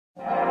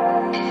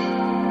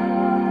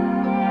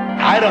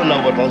I don't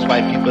know what most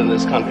white people in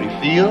this country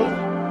feel.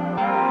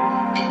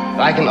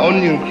 I can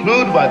only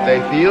include what they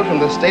feel from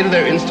the state of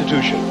their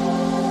institution.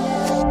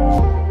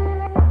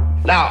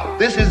 Now,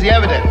 this is the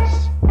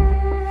evidence.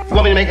 You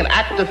want me to make an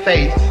act of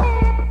faith,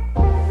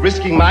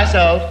 risking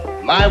myself,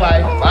 my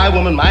wife, my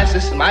woman, my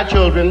sister, my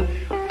children,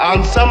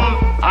 on some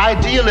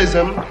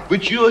idealism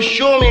which you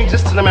assure me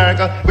exists in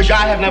America, which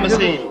I have never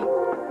seen.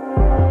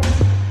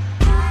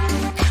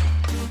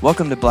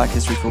 Welcome to Black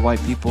History for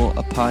White People,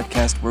 a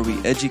podcast where we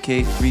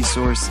educate,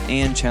 resource,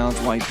 and challenge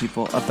white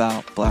people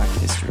about Black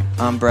history.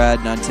 I'm Brad,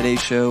 and on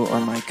today's show are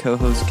my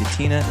co-hosts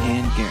Katina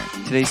and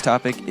Garen. Today's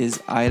topic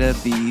is Ida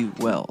B.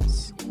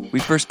 Wells. We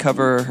first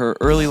cover her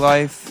early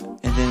life,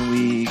 and then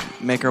we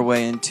make our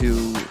way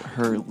into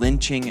her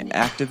lynching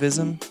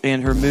activism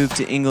and her move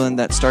to England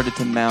that started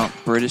to mount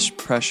British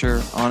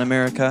pressure on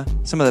America,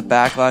 some of the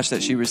backlash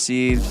that she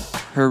received,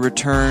 her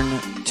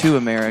return to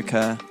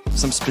America,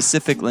 some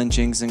specific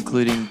lynchings,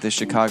 including the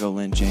Chicago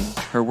lynching,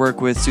 her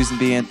work with Susan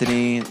B.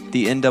 Anthony,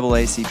 the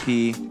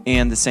NAACP,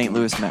 and the St.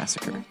 Louis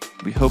Massacre.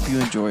 We hope you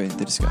enjoy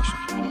the discussion.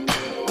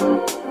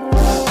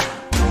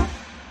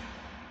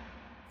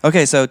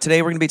 Okay, so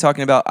today we're going to be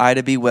talking about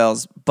Ida B.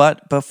 Wells,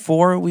 but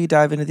before we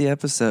dive into the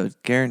episode,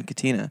 Garen,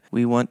 Katina,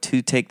 we want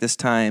to take this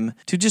time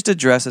to just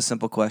address a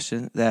simple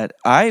question that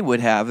I would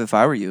have if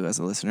I were you as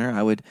a listener.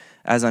 I would,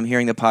 as I'm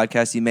hearing the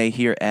podcast, you may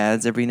hear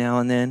ads every now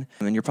and then,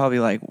 and you're probably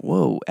like,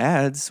 whoa,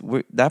 ads?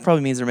 That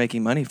probably means they're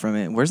making money from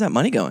it. Where's that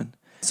money going?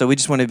 So we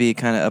just want to be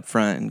kind of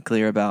upfront and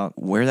clear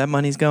about where that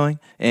money's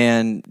going.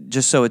 And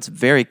just so it's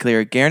very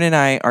clear, Garen and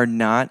I are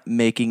not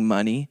making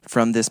money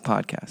from this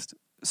podcast.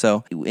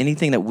 So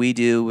anything that we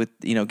do with,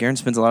 Garen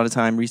spends a lot of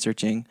time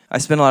researching. I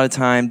spend a lot of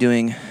time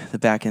doing the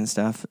back end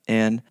stuff,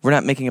 and we're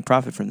not making a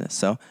profit from this.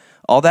 So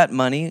all that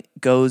money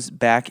goes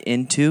back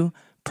into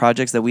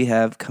projects that we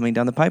have coming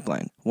down the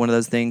pipeline. One of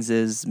those things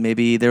is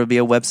maybe there will be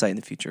a website in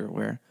the future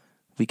where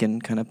we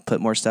can kind of put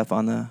more stuff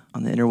on the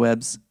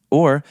interwebs,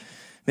 or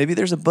maybe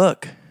there's a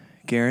book,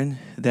 Garen,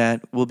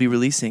 that we'll be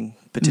releasing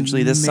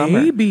potentially this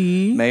summer.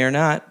 May or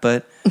not,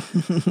 but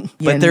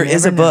there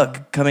is a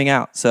book coming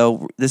out.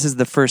 So this is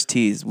the first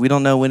tease. We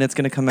don't know when it's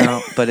going to come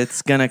out, but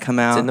it's going to come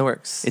out. It's in the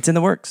works. It's in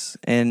the works.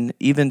 And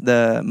even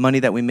the money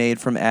that we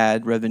made from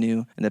ad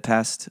revenue in the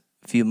past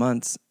few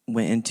months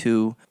went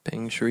into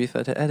paying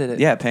Sharifa to edit it.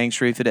 Yeah, paying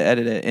Sharifa to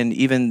edit it. And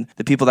even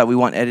the people that we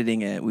want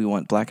editing it, we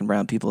want Black and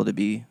brown people to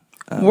be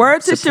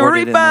word to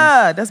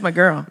Sharifa. That's my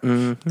girl.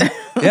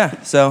 Mm-hmm.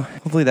 Yeah, so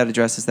hopefully that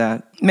addresses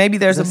that. Maybe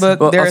there's a book.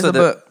 Well, there is a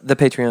book. The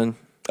Patreon.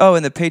 Oh,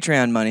 and the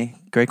Patreon money.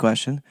 Great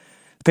question.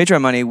 The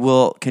Patreon money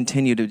will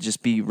continue to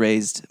just be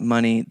raised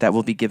money that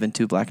will be given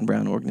to Black and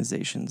brown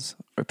organizations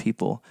or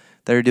people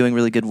that are doing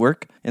really good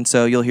work. And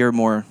so you'll hear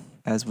more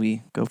as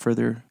we go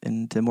further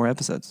into more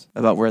episodes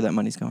about where that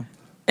money's going.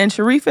 And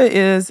Sharifa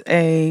is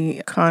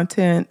a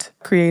content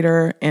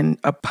creator and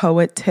a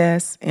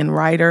poetess and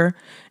writer.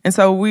 And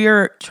so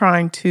we're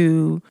trying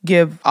to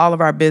give all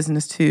of our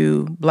business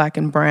to Black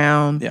and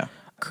brown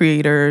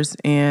creators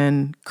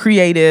and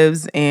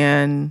creatives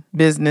and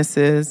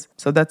businesses.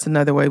 So that's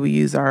another way we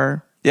use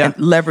our and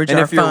leverage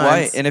our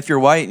funds. And if you're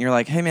white and you're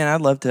like, hey man,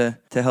 I'd love to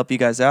help you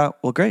guys out.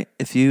 Well, great.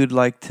 If you'd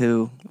like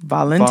to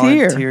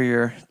volunteer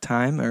your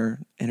time or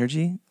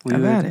energy, we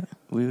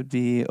would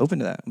be open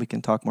to that. We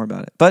can talk more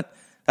about it. But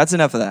that's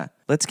enough of that.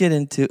 Let's get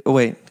into... Oh,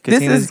 wait.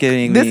 Katina's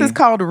getting This is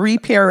called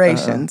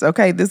reparations,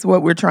 okay? This is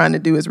what we're trying to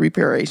do is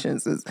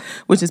reparations,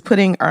 which is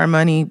putting our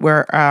money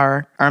where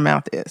our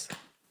mouth is.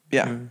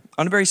 Yeah,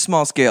 on a very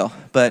small scale.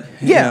 But,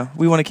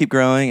 we want to keep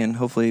growing, and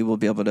hopefully we'll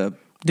be able to...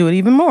 Do it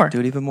even more.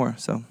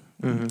 So,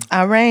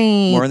 all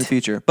right. More in the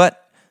future.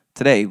 But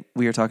today,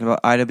 we are talking about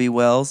Ida B.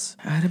 Wells.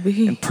 Ida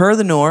B. And per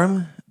the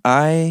norm,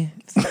 I...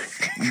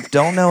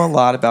 don't know a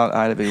lot about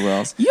Ida B.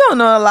 Wells. You don't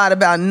know a lot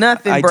about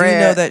nothing, Brad. I do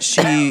know that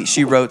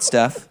she wrote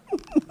stuff.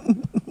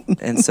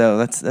 And so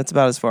that's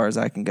about as far as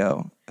I can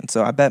go. And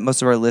so I bet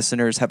most of our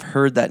listeners have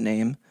heard that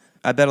name.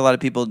 I bet a lot of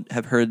people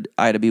have heard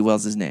Ida B.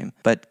 Wells' name,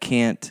 but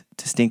can't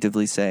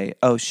distinctively say,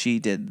 oh, she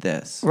did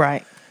this.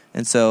 Right.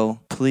 And so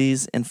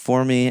please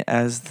inform me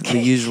as the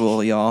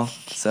usual, y'all.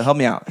 So help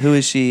me out. Who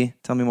is she?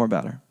 Tell me more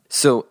about her.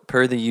 So,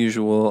 per the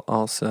usual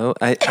also,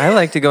 I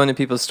like to go into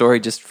people's story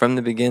just from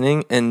the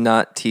beginning and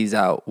not tease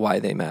out why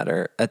they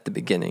matter at the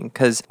beginning.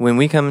 Because when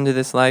we come into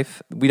this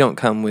life, we don't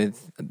come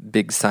with a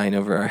big sign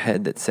over our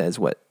head that says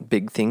what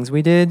big things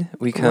we did.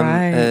 We come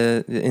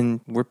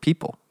and we're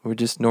people. We're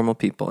just normal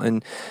people.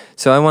 And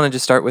so I want to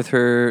just start with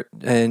her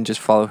and just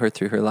follow her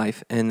through her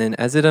life. And then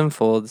as it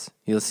unfolds,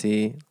 you'll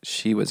see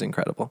she was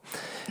incredible.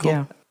 Cool.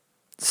 Yeah.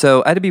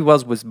 So Ida B.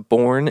 Wells was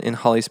born in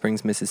Holly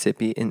Springs,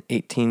 Mississippi in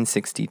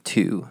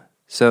 1862.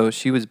 So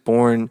she was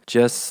born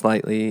just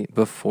slightly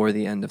before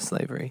the end of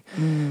slavery.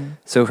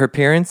 So her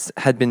parents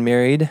had been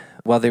married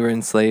while they were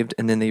enslaved,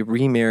 and then they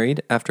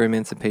remarried after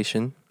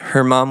emancipation.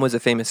 Her mom was a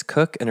famous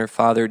cook, and her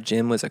father,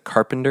 Jim, was a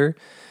carpenter.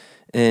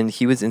 And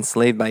he was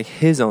enslaved by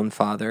his own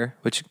father,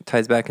 which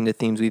ties back into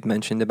themes we've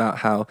mentioned about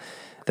how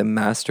the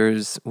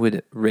masters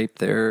would rape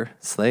their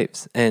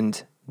slaves.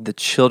 And the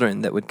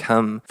children that would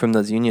come from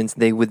those unions,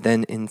 they would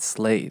then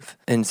enslave.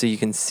 And so you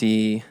can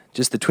see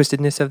just the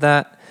twistedness of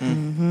that,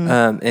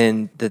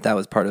 and that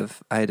was part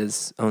of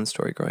Ida's own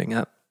story growing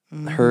up.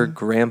 Her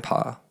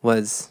grandpa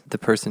was the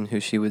person who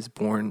she was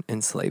born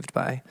enslaved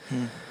by.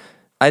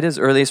 Ida's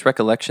earliest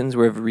recollections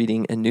were of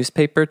reading a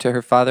newspaper to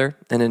her father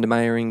and an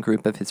admiring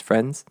group of his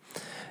friends.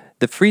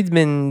 The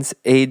Freedmen's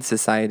Aid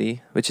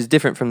Society, which is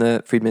different from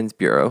the Freedmen's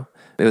Bureau,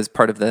 it was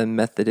part of the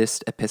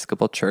Methodist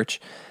Episcopal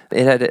Church.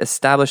 It had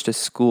established a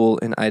school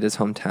in Ida's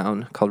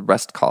hometown called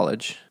Rust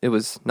College. It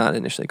was not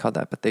initially called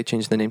that, but they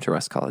changed the name to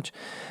Rust College.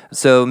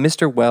 So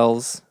Mr.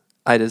 Wells,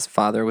 Ida's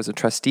father, was a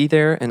trustee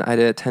there, and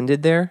Ida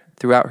attended there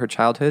throughout her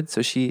childhood.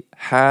 So she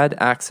had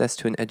access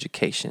to an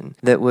education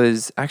that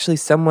was actually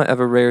somewhat of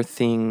a rare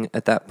thing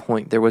at that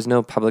point. There was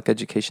no public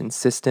education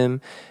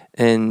system,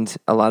 and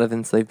a lot of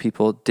enslaved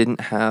people didn't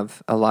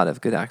have a lot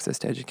of good access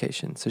to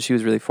education. So she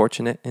was really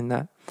fortunate in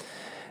that.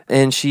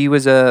 And she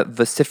was a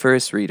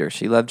vociferous reader.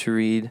 She loved to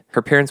read.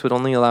 Her parents would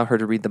only allow her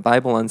to read the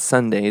Bible on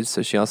Sundays,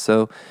 so she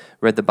also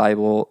read the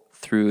Bible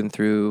through and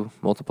through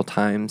multiple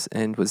times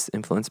and was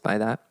influenced by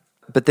that.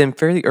 But then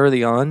fairly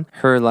early on,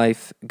 her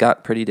life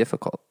got pretty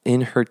difficult.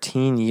 In her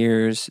teen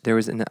years, there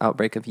was an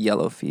outbreak of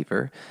yellow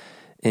fever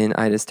in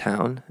Ida's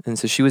town. And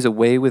so she was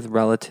away with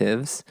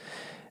relatives,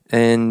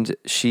 and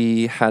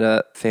she had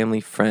a family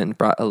friend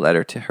brought a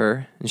letter to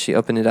her, and she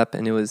opened it up,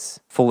 and it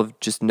was full of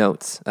just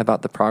notes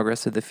about the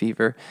progress of the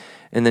fever.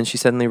 And then she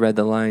suddenly read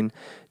the line,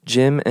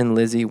 "Jim and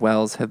Lizzie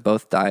Wells have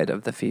both died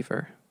of the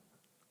fever.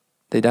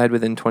 They died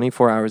within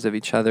 24 hours of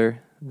each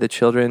other. The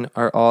children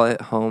are all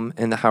at home,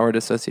 and the Howard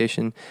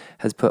Association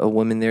has put a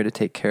woman there to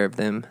take care of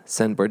them.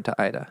 Send word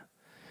to Ida."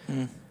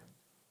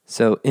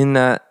 So in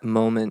that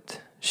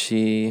moment,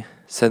 she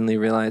suddenly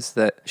realized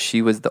that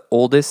she was the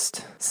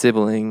oldest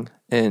sibling,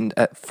 and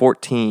at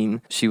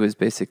 14, she was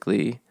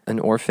basically an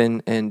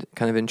orphan and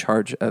kind of in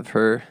charge of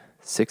her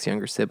 6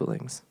 younger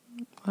siblings.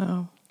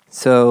 Wow.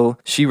 So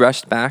she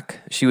rushed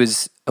back. She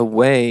was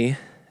away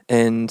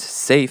and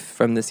safe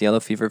from this yellow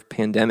fever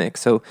pandemic.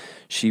 So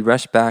she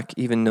rushed back,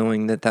 even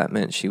knowing that that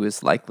meant she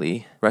was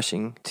likely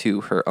rushing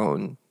to her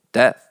own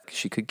death.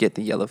 She could get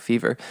the yellow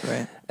fever.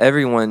 Right.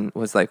 Everyone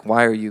was like,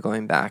 "Why are you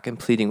going back?" and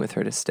pleading with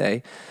her to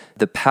stay.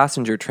 The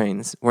passenger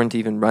trains weren't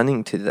even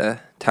running to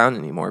the town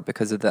anymore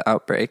because of the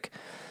outbreak.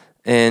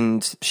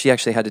 And she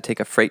actually had to take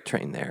a freight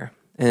train there.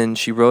 And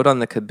she rode on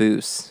the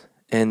caboose,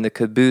 and the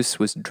caboose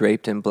was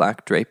draped in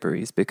black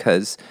draperies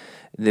because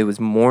it was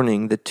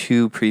mourning the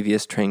 2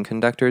 previous train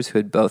conductors who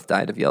had both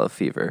died of yellow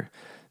fever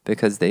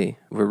because they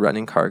were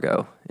running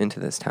cargo into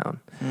this town.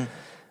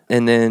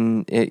 And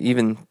then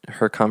even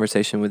her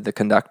conversation with the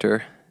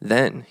conductor,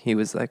 then he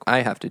was like,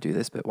 "I have to do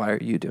this, but why are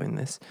you doing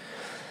this?"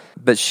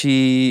 But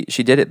she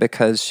did it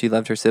because she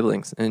loved her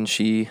siblings, and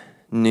she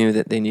knew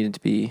that they needed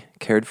to be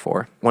cared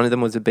for. One of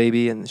them was a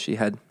baby, and she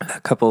had a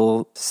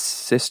couple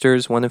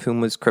sisters, one of whom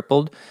was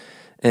crippled,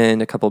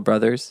 and a couple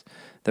brothers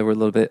that were a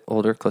little bit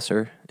older,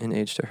 closer in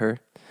age to her.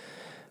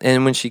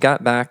 And when she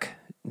got back,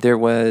 there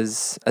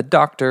was a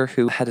doctor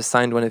who had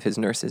assigned one of his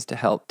nurses to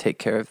help take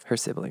care of her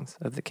siblings,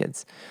 of the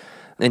kids.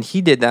 And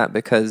he did that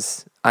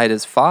because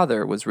Ida's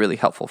father was really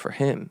helpful for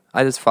him.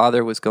 Ida's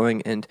father was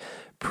going and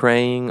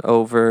praying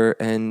over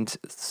and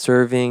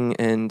serving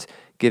and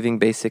giving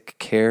basic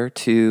care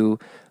to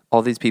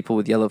all these people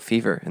with yellow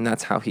fever, and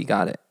that's how he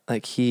got it.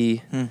 Like,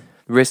 he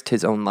risked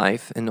his own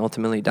life and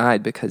ultimately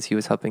died because he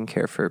was helping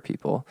care for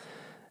people.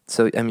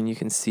 So, I mean, you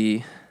can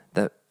see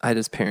that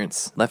Ida's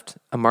parents left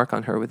a mark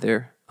on her with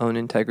their own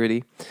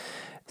integrity.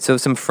 So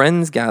some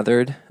friends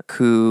gathered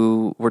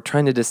who were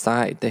trying to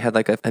decide. They had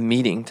like a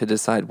meeting to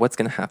decide what's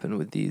going to happen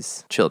with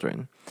these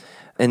children.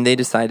 And they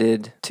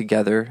decided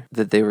together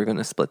that they were going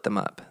to split them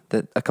up.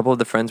 That a couple of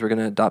the friends were going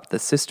to adopt the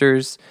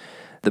sisters.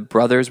 The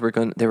brothers were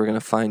going to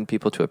find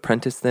people to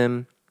apprentice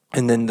them.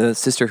 And then the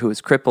sister who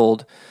was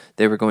crippled,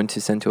 they were going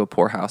to send to a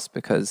poorhouse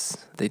because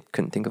they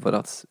couldn't think of what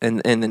else.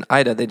 And then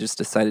Ida, they just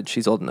decided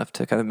she's old enough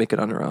to kind of make it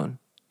on her own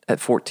at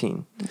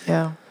 14.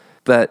 Yeah.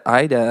 But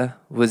Ida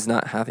was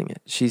not having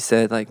it. She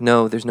said, like,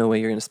 "No, there's no way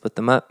you're going to split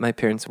them up. My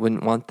parents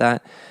wouldn't want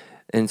that."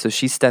 And so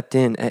she stepped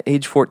in at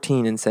age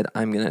 14 and said,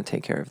 "I'm going to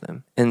take care of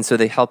them." And so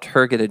they helped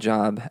her get a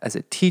job as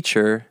a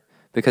teacher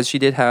because she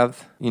did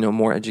have,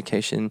 more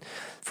education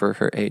for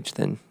her age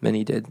than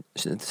many did.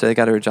 So they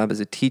got her a job as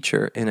a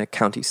teacher in a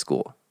county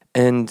school.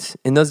 And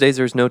in those days,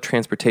 there was no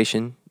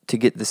transportation to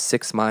get the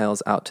 6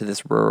 miles out to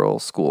this rural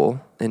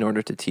school in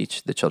order to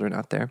teach the children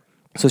out there.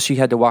 So she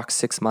had to walk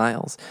 6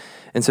 miles.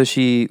 And so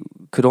she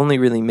could only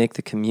really make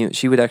the commute.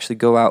 She would actually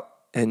go out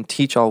and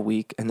teach all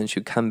week, and then she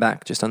would come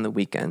back just on the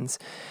weekends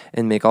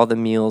and make all the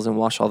meals and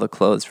wash all the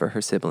clothes for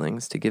her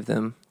siblings to give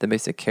them the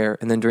basic care.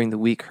 And then during the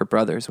week, her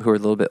brothers, who were a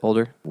little bit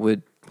older,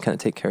 would kind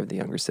of take care of the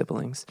younger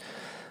siblings.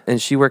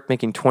 And she worked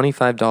making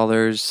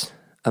 $25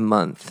 a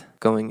month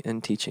going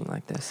and teaching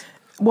like this.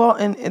 Well,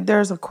 and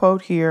there's a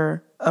quote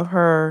here of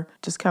her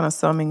just kind of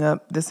summing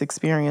up this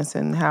experience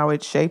and how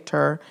it shaped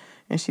her.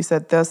 And she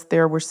said, "Thus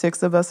there were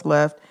 6 of us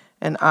left,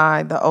 and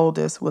I, the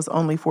oldest, was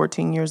only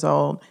 14 years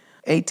old.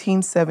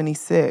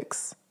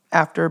 1876,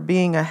 After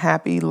being a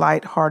happy,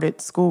 light-hearted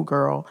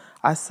schoolgirl,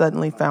 I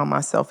suddenly found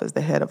myself as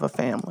the head of a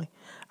family.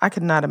 I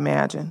could not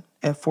imagine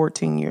at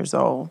 14 years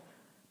old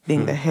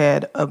being the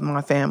head of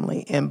my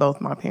family and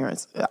both my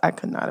parents. I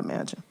could not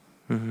imagine.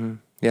 Mm-hmm.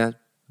 Yeah,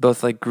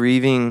 both like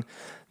grieving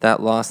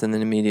that loss and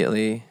then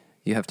immediately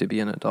you have to be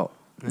an adult.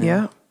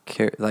 Yeah.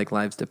 Like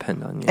lives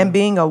depend on you. And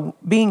being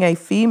a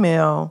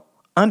female,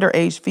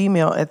 underage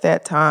female at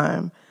that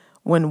time,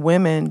 when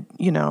women,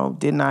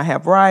 did not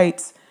have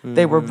rights,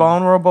 they were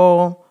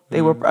vulnerable.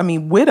 They were,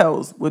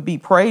 widows would be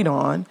preyed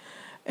on.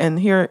 And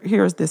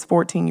here's this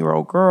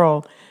 14-year-old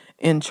girl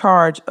in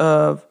charge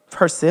of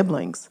her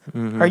siblings,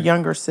 her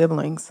younger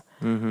siblings.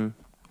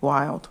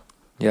 Wild.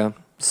 Yeah.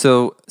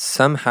 So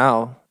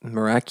somehow,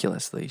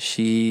 miraculously,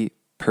 she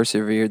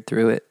persevered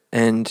through it.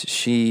 And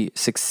she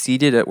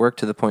succeeded at work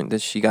to the point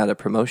that she got a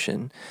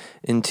promotion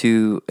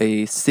into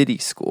a city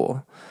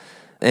school.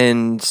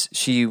 And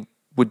she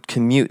would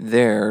commute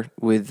there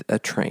with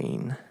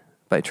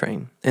by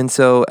train. And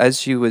so as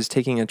she was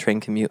taking a train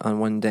commute on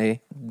one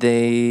day,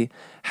 they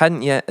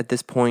hadn't yet at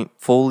this point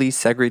fully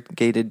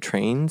segregated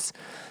trains,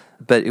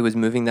 but it was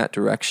moving that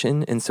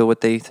direction. And so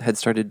what they had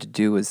started to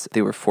do was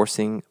they were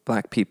forcing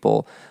Black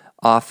people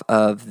off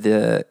of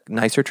the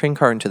nicer train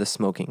car into the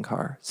smoking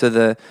car. So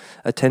the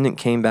attendant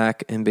came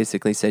back and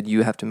basically said,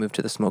 you have to move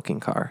to the smoking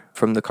car,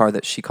 from the car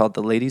that she called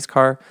the ladies'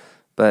 car.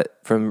 But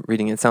from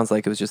reading it sounds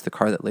like it was just the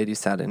car that ladies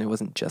sat in. It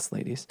wasn't just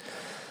ladies.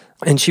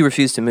 And she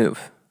refused to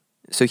move.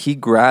 So he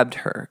grabbed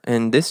her.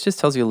 And this just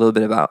tells you a little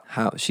bit about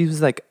how she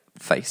was like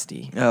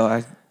feisty.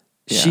 Oh,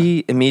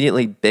 She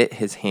immediately bit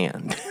his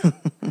hand.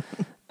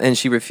 And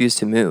she refused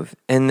to move.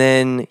 And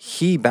then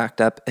he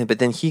backed up, but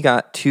then he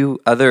got two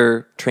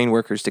other train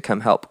workers to come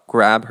help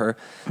grab her,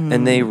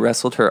 and they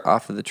wrestled her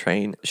off of the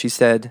train. She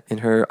said in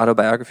her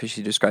autobiography,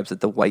 she describes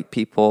that the white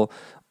people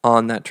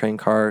on that train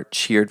car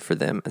cheered for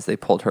them as they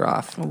pulled her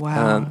off.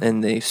 Wow.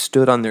 And they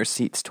stood on their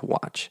seats to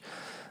watch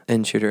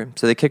and cheered her.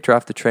 So they kicked her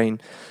off the train.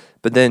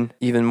 But then,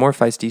 even more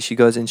feisty, she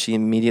goes and she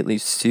immediately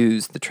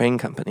sues the train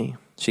company.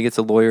 She gets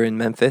a lawyer in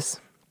Memphis.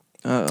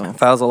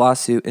 Files a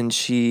lawsuit, and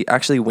she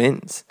actually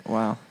wins.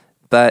 Wow.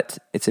 But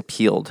it's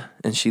appealed,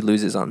 and she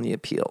loses on the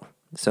appeal.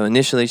 So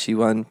initially she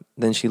won,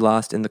 then she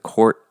lost, and the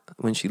court,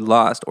 when she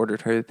lost,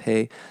 ordered her to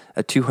pay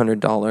a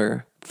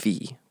 $200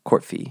 fee,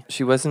 court fee.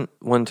 She wasn't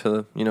one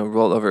to,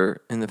 roll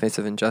over in the face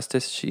of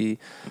injustice. She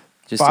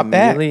just Fought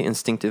immediately, back.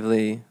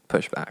 Instinctively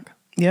pushed back.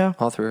 Yeah.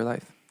 All through her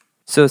life.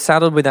 So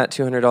saddled with that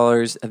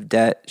 $200 of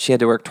debt, she had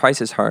to work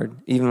twice as hard,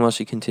 even while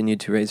she continued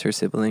to raise her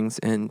siblings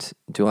and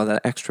do all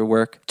that extra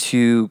work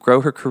to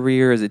grow her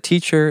career as a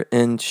teacher.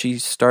 And she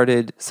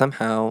started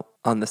somehow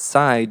on the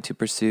side to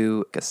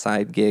pursue a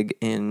side gig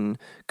in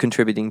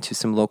contributing to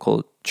some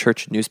local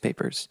church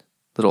newspapers,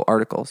 little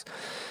articles.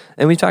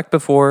 And we talked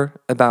before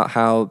about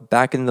how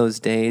back in those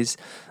days,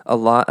 a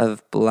lot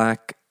of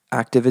Black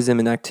activism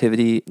and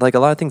activity, like a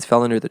lot of things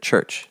fell under the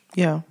church.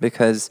 Yeah.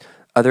 Because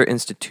other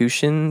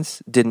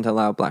institutions didn't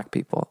allow Black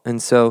people.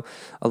 And so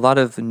a lot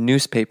of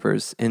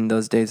newspapers in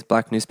those days,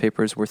 Black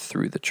newspapers, were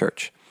through the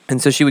church.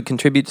 And so she would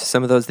contribute to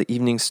some of those, the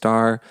Evening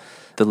Star,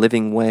 the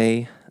Living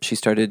Way. She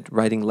started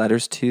writing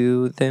letters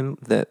to them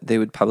that they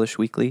would publish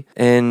weekly.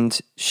 And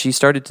she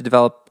started to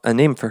develop a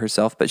name for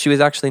herself, but she was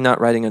actually not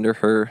writing under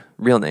her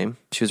real name.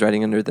 She was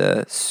writing under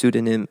the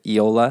pseudonym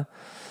Iola,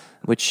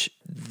 which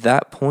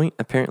that point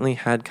apparently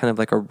had kind of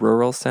like a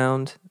rural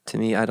sound. To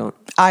me, Iola?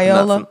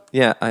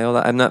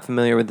 Iola. I'm not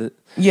familiar with it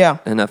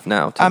enough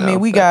now to know. I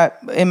mean, we got,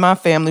 in my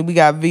family, we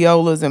got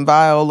violas and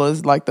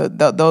violas. Like,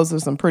 those are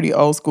some pretty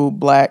old school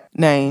Black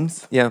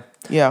names. Yeah.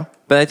 Yeah.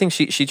 But I think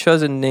she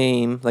chose a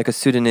name, like a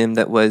pseudonym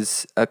that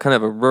was a kind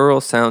of a rural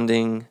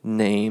sounding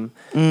name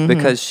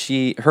because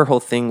her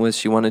whole thing was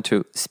she wanted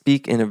to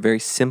speak in a very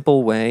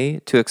simple way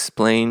to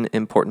explain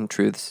important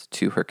truths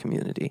to her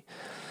community.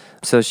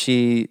 So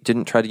she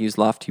didn't try to use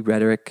lofty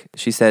rhetoric.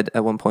 She said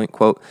at one point,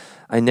 quote,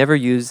 "I never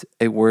use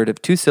a word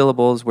of two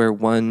syllables where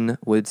one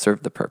would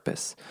serve the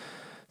purpose."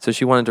 So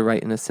she wanted to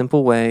write in a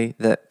simple way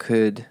that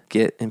could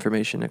get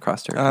information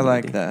across to her community. I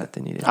like that.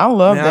 They needed. I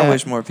love that. I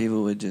wish more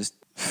people would just...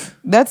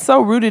 That's so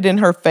rooted in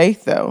her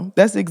faith, though.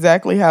 That's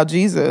exactly how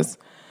Jesus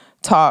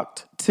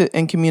talked to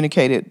and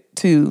communicated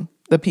to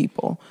the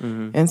people.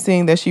 And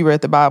seeing that she read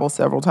the Bible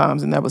several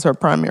times and that was her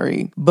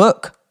primary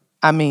book,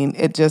 I mean,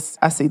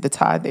 I see the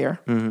tie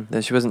there.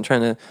 That she wasn't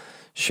trying to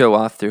show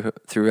off through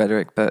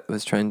rhetoric, but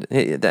was trying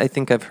to... I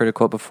think I've heard a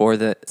quote before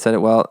that said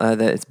it well, that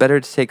it's better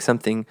to take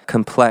something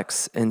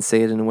complex and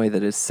say it in a way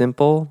that is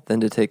simple than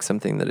to take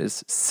something that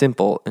is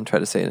simple and try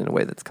to say it in a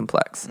way that's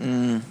complex.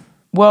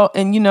 Well,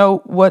 and you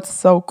know what's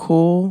so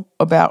cool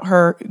about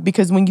her?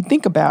 Because when you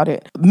think about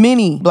it,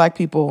 many Black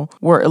people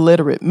were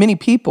illiterate. Many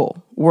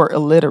people were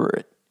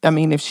illiterate. I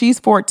mean, if she's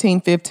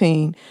 14,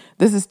 15,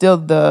 this is still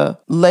the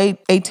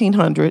late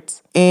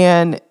 1800s.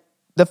 And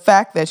the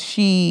fact that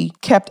she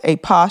kept a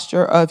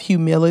posture of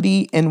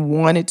humility and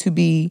wanted to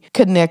be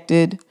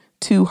connected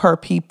to her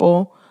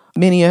people,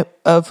 many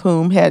of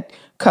whom had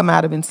come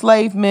out of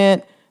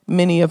enslavement,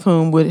 many of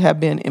whom would have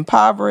been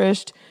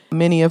impoverished,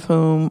 many of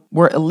whom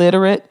were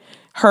illiterate.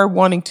 her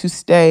wanting to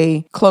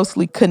stay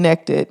closely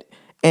connected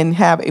and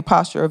have a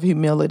posture of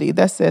humility.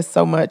 That says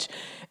so much,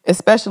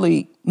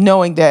 especially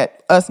knowing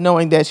that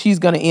she's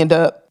going to end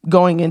up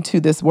going into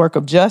this work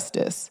of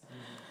justice.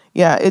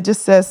 Yeah, it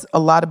just says a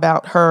lot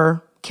about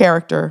her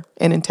character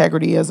and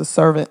integrity as a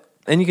servant.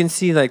 And you can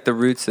see like the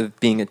roots of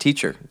being a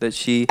teacher, that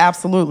she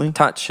absolutely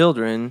taught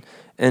children.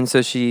 And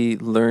so she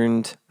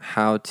learned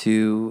how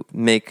to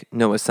make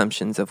no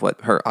assumptions of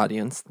what her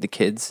audience, the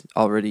kids,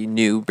 already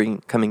knew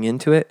coming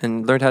into it,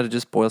 and learned how to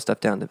just boil stuff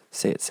down to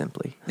say it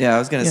simply. Yeah, I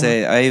was going to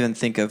say, I even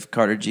think of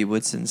Carter G.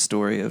 Woodson's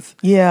story of,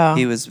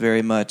 he was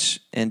very much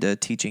into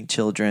teaching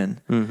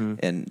children. Mm-hmm.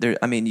 And there,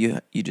 I mean, you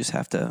just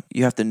have to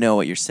know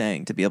what you're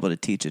saying to be able to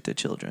teach it to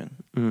children.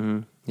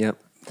 Mm-hmm. Yep.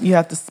 You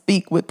have to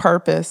speak with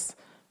purpose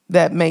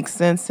that makes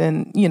sense,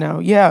 and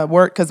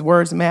because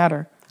words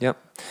matter. Yep.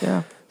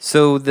 Yeah.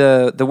 So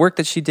the work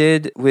that she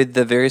did with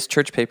the various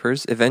church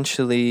papers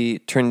eventually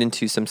turned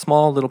into some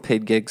small little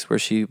paid gigs where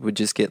she would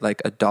just get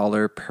like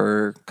 $1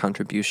 per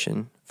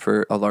contribution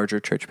for a larger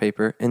church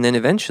paper. And then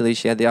eventually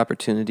she had the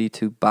opportunity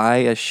to buy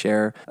a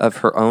share of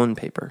her own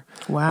paper.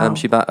 Wow.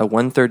 She bought a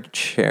 1/3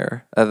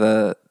 share of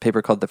a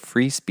paper called The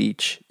Free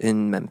Speech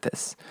in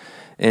Memphis.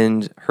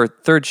 And her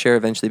third share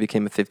eventually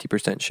became a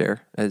 50%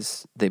 share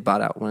as they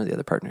bought out one of the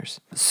other partners.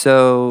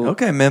 So...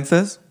 Okay,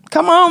 Memphis.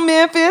 Come on,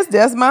 Memphis.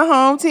 That's my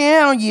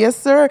hometown. Yes,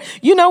 sir.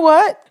 You know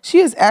what? She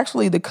is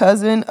actually the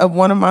cousin of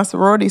one of my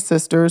sorority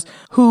sisters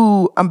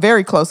who I'm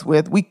very close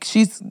with.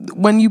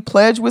 When you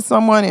pledge with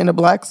someone in a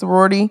black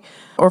sorority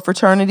or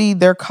fraternity,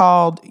 they're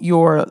called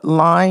your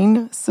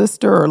line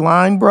sister or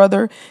line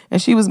brother.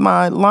 And she was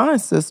my line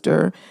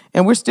sister.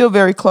 And we're still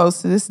very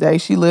close to this day.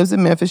 She lives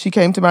in Memphis. She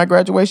came to my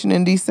graduation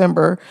in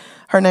December.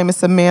 Her name is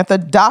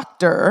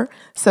Dr.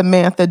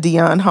 Samantha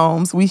Dion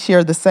Holmes. We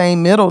share the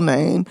same middle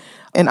name.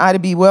 And Ida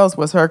B. Wells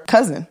was her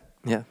cousin.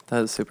 Yeah,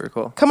 that was super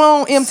cool. Come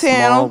on,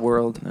 M-Town. Small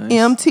world. Nice.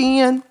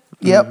 M10.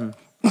 Yep.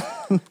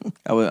 Mm-hmm.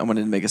 I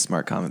wanted to make a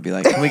smart comment, be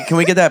like, can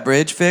we get that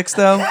bridge fixed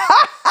though?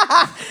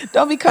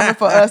 Don't be coming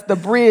for us. The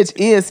bridge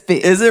is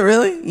fixed. Is it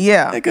really?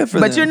 Yeah. Good for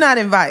but them. You're not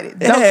invited.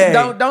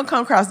 Don't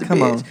come across the Come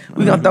bridge. on.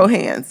 We're gonna throw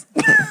hands.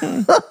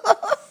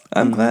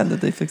 I'm glad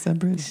that they fixed that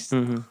bridge.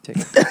 Mm-hmm.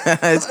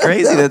 It's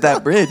crazy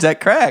that bridge, that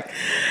crack.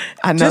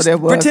 I know Just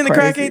that was pretend crazy.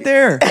 the crack ain't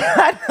there.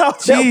 I know.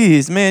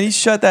 Jeez, man, you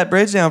shut that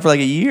bridge down for like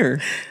a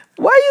year.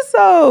 Why you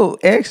so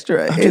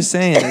extra? I'm just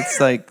saying,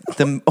 it's like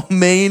the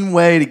main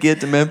way to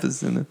get to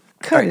Memphis.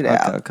 Cut it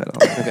out. I'll cut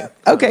it off.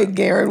 Okay,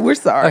 Garen, we're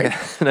sorry. Okay.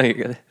 No, you're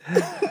good.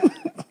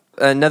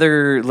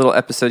 Another little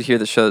episode here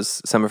that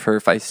shows some of her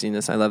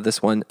feistiness. I love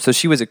this one. So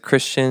she was a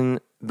Christian,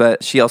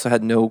 but she also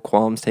had no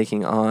qualms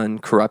taking on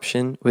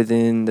corruption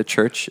within the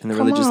church and the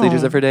religious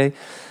leaders of her day.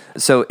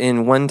 So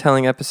in one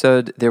telling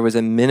episode, there was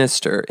a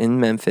minister in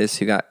Memphis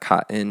who got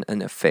caught in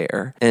an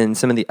affair, and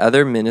some of the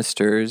other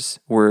ministers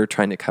were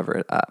trying to cover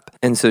it up.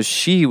 And so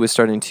she was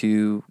starting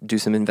to do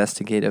some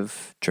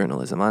investigative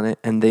journalism on it,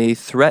 and they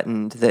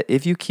threatened that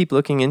if you keep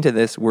looking into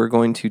this, we're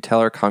going to tell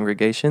our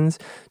congregations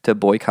to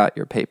boycott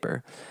your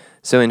paper.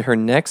 So in her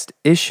next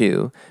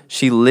issue,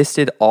 she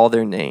listed all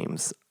their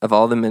names of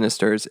all the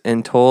ministers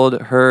and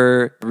told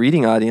her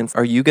reading audience,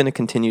 are you going to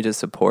continue to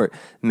support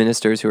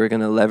ministers who are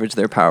going to leverage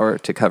their power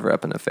to cover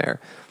up an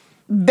affair?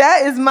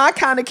 That is my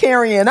kind of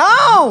carrying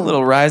on. A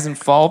little rise and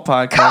fall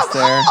podcast.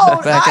 Come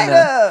on,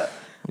 Ida.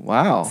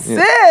 Wow.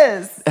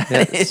 Sis.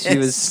 Yeah, she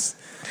was...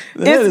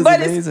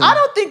 I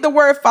don't think the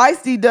word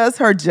feisty does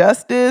her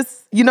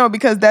justice,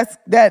 because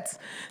that's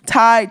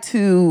tied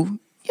to...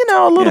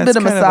 a little bit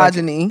of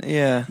misogyny.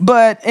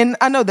 And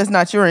I know that's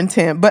not your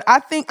intent, but I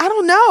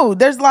don't know.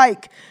 There's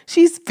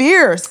she's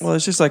fierce. Well,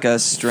 it's just like a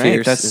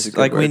strength. That's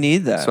like, we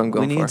need that.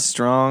 We need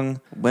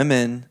strong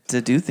women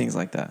to do things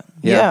like that.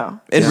 Yeah.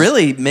 And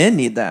really, men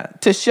need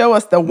that. To show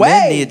us the way.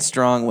 Men need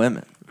strong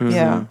women. Mm-hmm.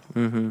 Yeah.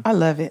 Mm-hmm. I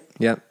love it.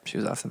 Yep. She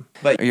was awesome.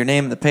 But your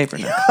name in the paper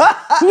now.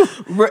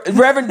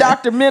 Reverend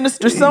Dr.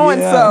 Minister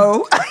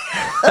so-and-so.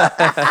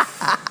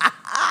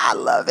 I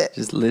love it.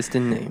 Just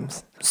listing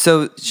names.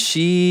 So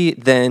she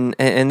then,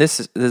 and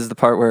this is the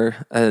part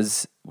where,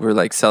 as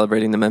we're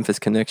celebrating the Memphis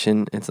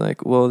connection, it's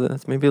well,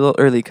 that's maybe a little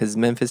early because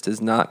Memphis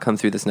does not come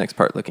through this next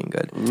part looking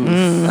good.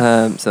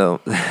 So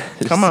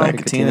come on,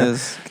 Katina.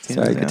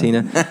 Sorry,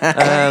 Katina.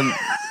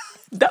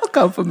 Don't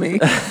come for me.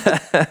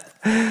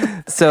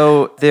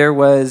 So there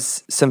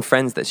was some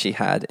friends that she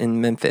had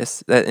in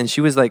Memphis, and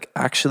she was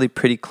actually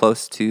pretty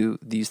close to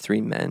these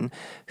three men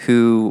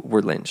who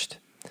were lynched.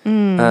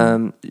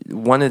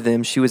 One of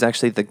them, she was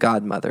actually the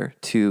godmother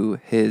to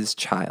his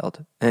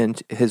child,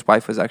 and his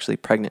wife was actually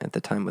pregnant at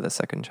the time with a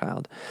second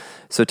child.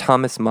 So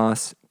Thomas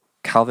Moss,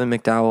 Calvin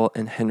McDowell,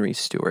 and Henry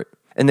Stewart.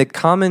 And the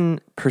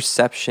common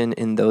perception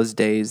in those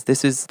days,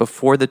 this is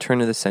before the turn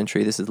of the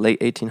century, this is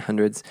late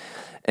 1800s,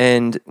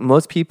 and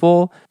most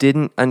people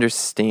didn't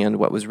understand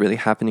what was really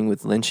happening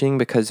with lynching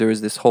because there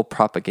was this whole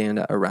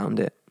propaganda around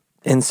it.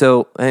 And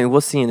so, we'll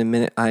see in a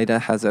minute, Ida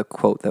has a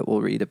quote that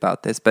we'll read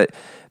about this, but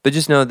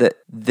just know that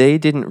they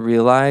didn't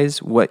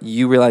realize what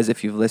you realize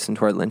if you've listened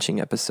to our lynching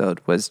episode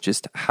was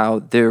just how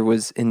there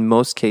was, in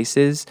most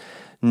cases,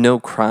 no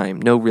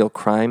crime, no real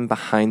crime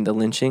behind the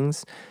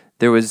lynchings.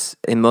 There was,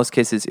 in most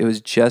cases, it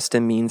was just a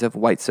means of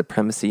white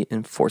supremacy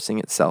enforcing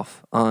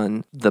itself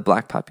on the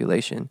black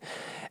population.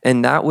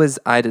 And that was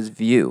Ida's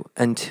view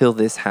until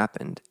this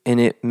happened. And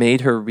it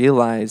made her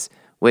realize,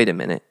 wait a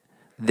minute,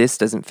 this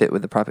doesn't fit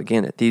with the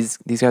propaganda. These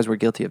guys were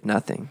guilty of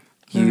nothing.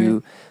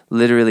 You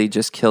literally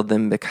just killed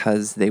them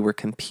because they were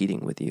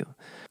competing with you.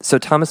 So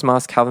Thomas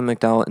Moss, Calvin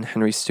McDowell, and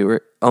Henry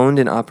Stewart owned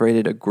and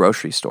operated a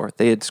grocery store.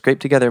 They had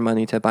scraped together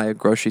money to buy a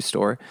grocery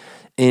store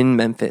in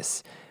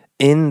Memphis,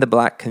 in the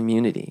black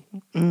community.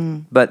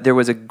 But there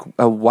was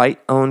a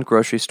white-owned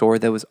grocery store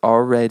that was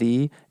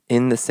already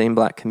in the same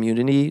black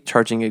community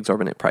charging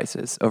exorbitant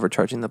prices,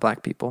 overcharging the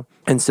black people.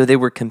 And so they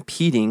were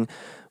competing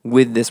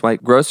with this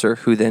white grocer,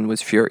 who then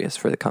was furious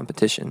for the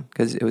competition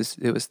because it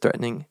was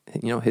threatening,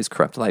 his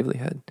corrupt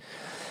livelihood.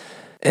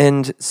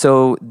 And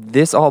so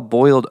this all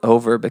boiled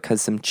over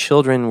because some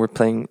children were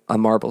playing a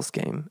marbles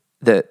game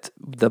that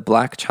the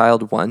black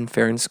child won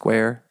fair and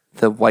square.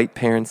 The white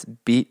parents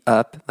beat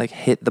up,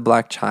 hit the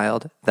black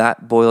child.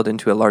 That boiled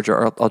into a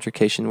larger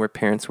altercation where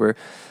parents were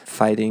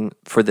fighting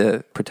for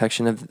the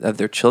protection of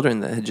their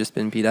children that had just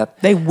been beat up.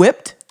 They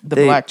whipped the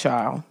black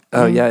child.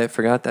 Oh, yeah, I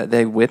forgot that.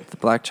 They whipped the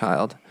black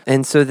child.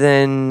 And so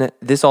then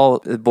this all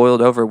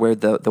boiled over where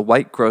the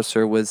white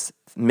grocer was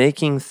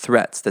making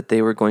threats that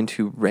they were going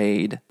to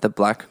raid the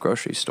black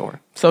grocery store.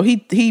 So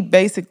he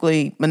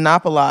basically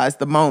monopolized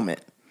the moment.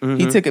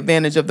 He took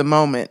advantage of the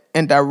moment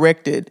and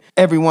directed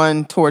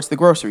everyone towards the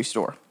grocery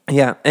store.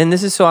 Yeah, and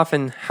this is so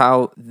often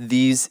how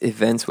these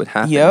events would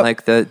happen. Yep.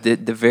 Like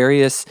the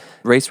various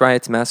race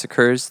riots,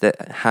 massacres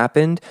that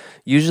happened,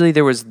 usually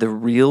there was the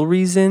real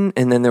reason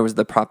and then there was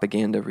the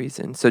propaganda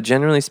reason. So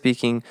generally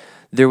speaking,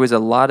 there was a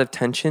lot of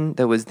tension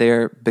that was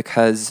there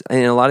because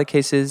in a lot of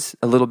cases,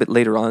 a little bit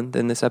later on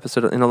than this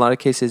episode, in a lot of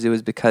cases it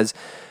was because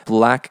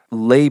black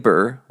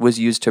labor was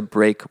used to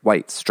break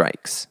white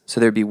strikes. So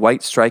there'd be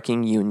white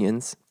striking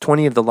unions.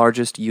 20 of the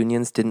largest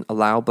unions didn't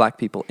allow black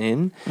people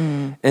in.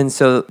 And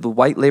so the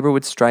white labor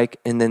would strike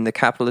and then the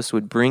capitalists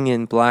would bring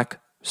in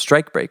black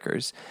strike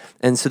breakers.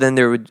 And so then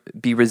there would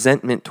be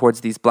resentment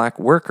towards these black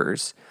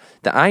workers.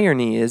 The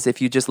irony is if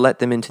you just let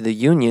them into the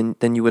union,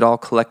 then you would all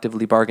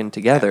collectively bargain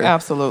together.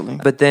 Absolutely.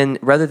 But then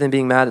rather than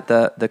being mad at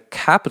the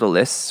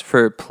capitalists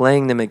for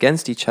playing them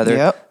against each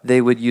other,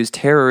 they would use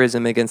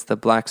terrorism against the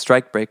black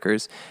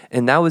strikebreakers.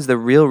 And that was the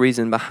real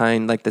reason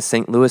behind the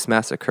St. Louis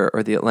massacre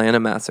or the Atlanta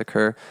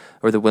massacre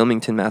or the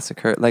Wilmington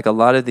massacre. A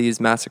lot of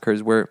these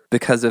massacres were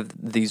because of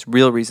these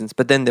real reasons.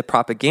 But then the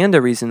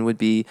propaganda reason would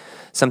be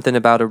something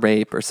about a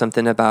rape or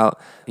something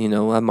about,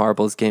 a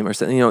marbles game or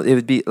something. It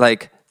would be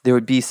there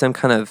would be some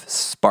kind of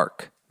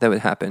spark that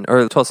would happen.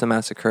 Or the Tulsa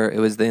massacre, it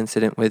was the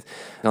incident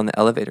on the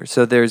elevator.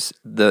 So there's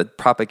the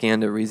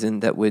propaganda reason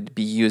that would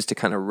be used to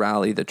kind of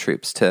rally the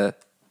troops to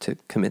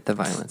commit the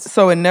violence.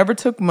 So it never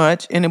took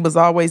much, and it was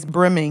always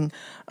brimming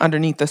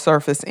underneath the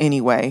surface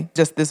anyway.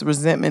 Just this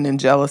resentment and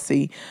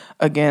jealousy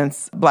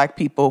against black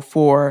people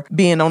for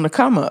being on the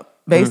come up,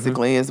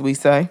 basically, as we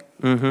say.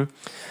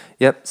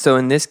 Yep. So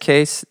in this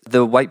case,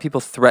 the white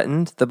people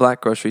threatened the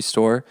black grocery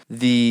store.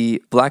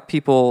 The black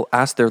people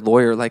asked their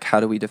lawyer, how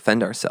do we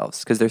defend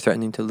ourselves? Because they're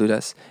threatening to loot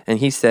us. And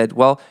he said,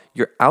 well,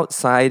 you're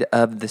outside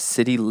of the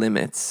city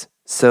limits,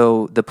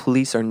 so the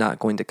police are not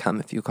going to come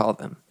if you call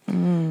them.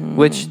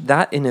 Which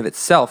that in of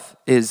itself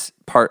is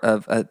part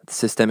of a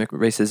systemic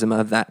racism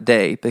of that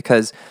day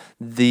because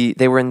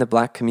they were in the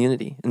black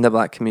community and the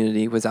black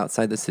community was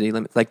outside the city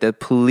limits. The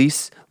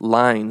police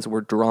lines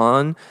were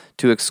drawn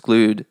to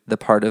exclude the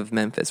part of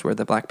Memphis where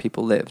the black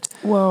people lived.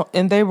 Well,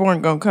 and they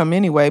weren't going to come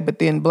anyway, but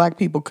then black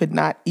people could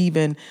not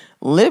even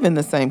live in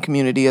the same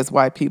community as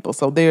white people.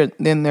 So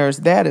then there's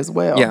that as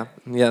well.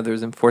 Yeah,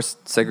 there's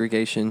enforced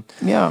segregation.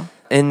 Yeah.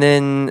 And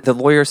then the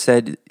lawyer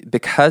said,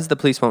 because the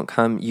police won't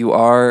come, you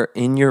are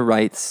in your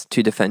rights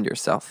to defend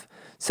yourself.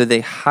 So they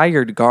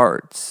hired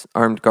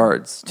armed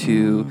guards,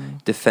 to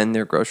defend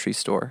their grocery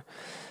store.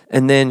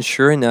 And then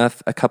sure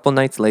enough, a couple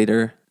nights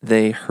later,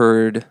 they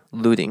heard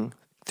looting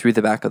through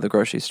the back of the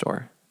grocery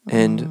store.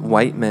 And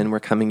white men were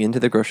coming into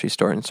the grocery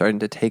store and starting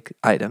to take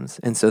items.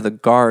 And so the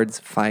guards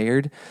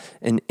fired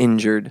and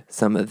injured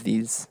some of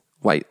these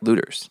white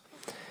looters.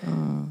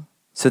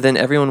 So then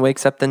everyone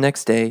wakes up the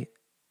next day.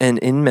 And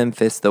in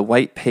Memphis, the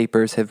white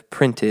papers have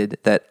printed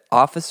that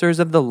officers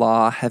of the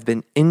law have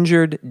been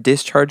injured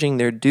discharging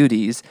their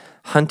duties,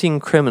 hunting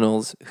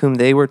criminals whom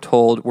they were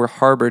told were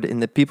harbored in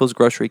the People's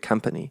Grocery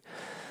Company.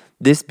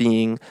 This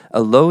being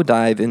a low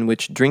dive in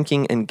which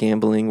drinking and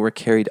gambling were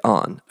carried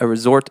on, a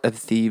resort of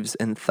thieves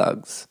and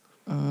thugs.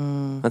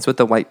 That's what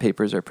the white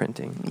papers are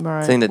printing.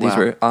 Right. Saying that these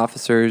were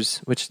officers,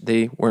 which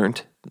they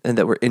weren't, and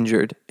that were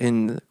injured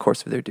in the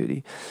course of their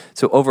duty.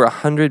 So over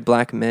 100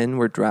 black men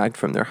were dragged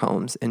from their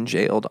homes and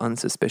jailed on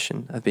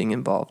suspicion of being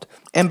involved.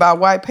 And by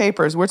white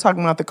papers, we're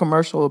talking about the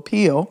Commercial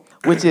Appeal,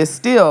 which is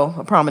still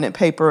a prominent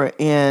paper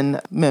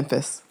in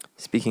Memphis.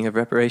 Speaking of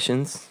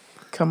reparations.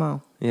 Come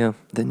on. Yeah,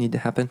 that need to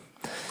happen.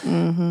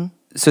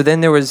 So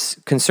then there was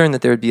concern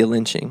that there would be a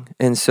lynching.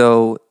 And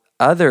so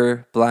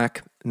other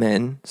black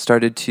men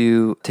started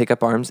to take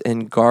up arms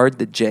and guard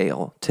the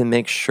jail to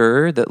make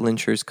sure that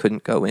lynchers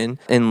couldn't go in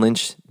and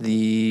lynch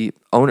the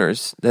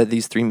owners,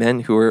 these 3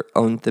 men who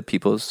owned the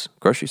People's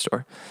Grocery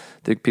Store,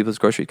 the People's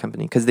Grocery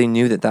Company, because they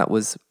knew that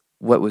was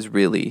what was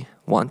really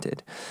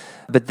wanted.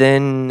 But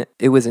then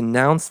it was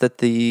announced that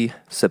the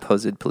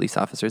supposed police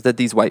officers, that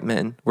these white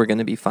men were going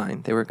to be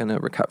fine. They were going to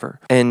recover.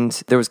 And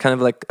there was kind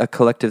of like a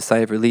collective sigh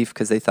of relief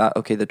because they thought,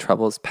 okay, the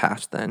trouble's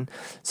past then.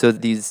 So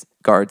these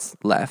guards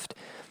left.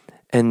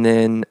 And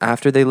then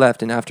after they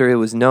left and after it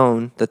was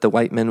known that the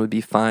white men would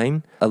be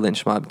fine, a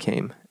lynch mob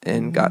came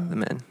and got the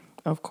men.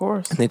 Of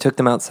course. And they took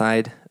them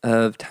outside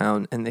of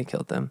town and they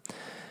killed them.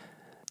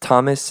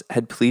 Thomas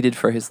had pleaded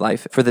for his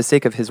life for the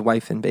sake of his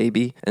wife and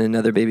baby and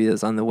another baby that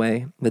was on the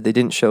way, but they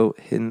didn't show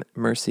him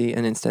mercy,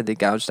 and instead they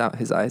gouged out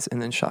his eyes and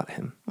then shot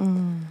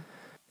him.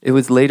 It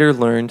was later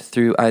learned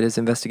through Ida's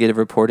investigative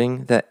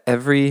reporting that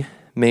every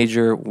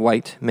major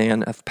white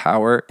man of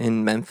power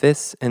in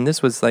Memphis, and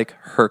this was like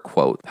her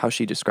quote, how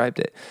she described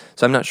it.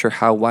 So I'm not sure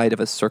how wide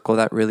of a circle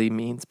that really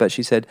means, but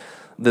she said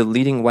the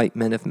leading white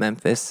men of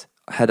Memphis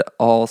had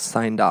all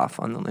signed off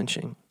on the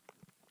lynching.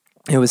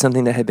 It was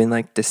something that had been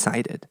like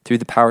decided through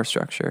the power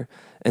structure.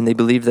 And they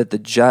believed that the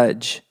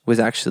judge was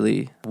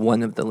actually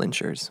one of the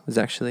lynchers, was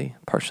actually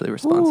partially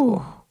responsible.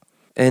 Ooh.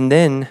 And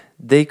then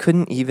they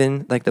couldn't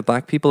even, like the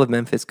black people of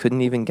Memphis couldn't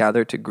even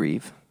gather to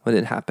grieve what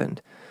had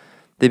happened.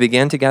 They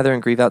began to gather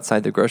and grieve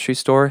outside the grocery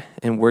store,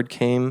 and word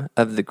came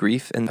of the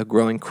grief and a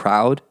growing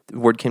crowd.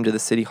 Word came to the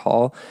city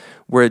hall,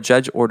 where a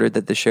judge ordered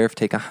that the sheriff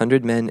take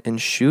 100 men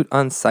and shoot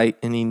on sight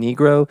any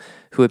Negro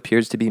who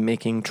appears to be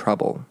making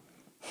trouble.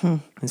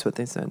 Is what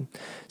they said.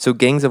 So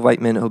gangs of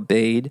white men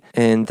obeyed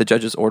and the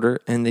judge's order,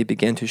 and they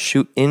began to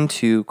shoot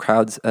into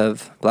crowds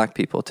of black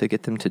people to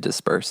get them to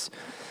disperse.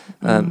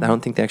 I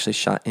don't think they actually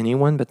shot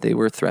anyone, but they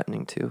were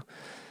threatening to.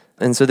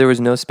 And so there was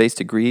no space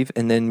to grieve.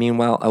 And then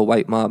meanwhile, a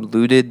white mob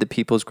looted the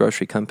People's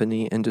Grocery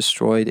Company and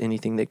destroyed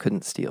anything they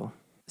couldn't steal.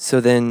 So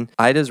then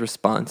Ida's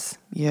response,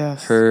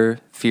 her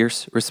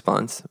fierce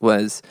response,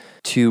 was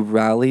to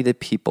rally the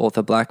people,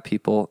 the black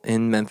people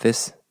in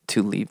Memphis,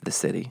 to leave the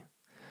city.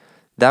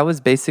 That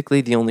was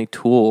basically the only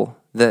tool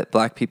that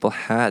black people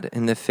had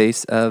in the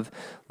face of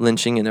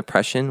lynching and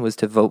oppression, was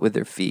to vote with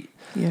their feet.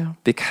 Yeah.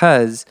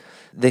 Because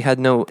they had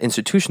no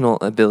institutional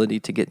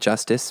ability to get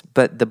justice,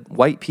 but the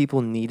white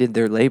people needed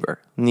their labor,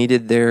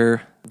 needed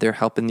their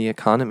help in the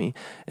economy.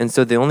 And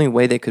so the only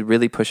way they could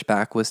really push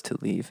back was to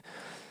leave.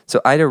 So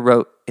Ida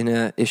wrote in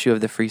an issue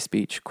of the Free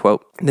Speech,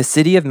 quote, "The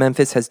city of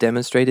Memphis has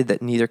demonstrated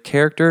that neither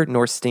character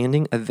nor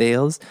standing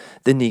avails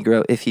the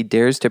Negro if he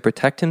dares to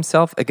protect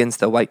himself against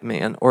the white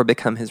man or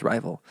become his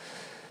rival.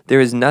 There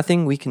is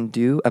nothing we can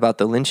do about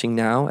the lynching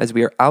now, as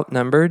we are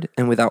outnumbered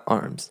and without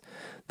arms.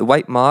 The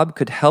white mob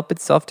could help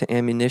itself to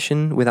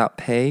ammunition without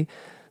pay,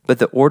 but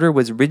the order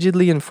was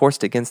rigidly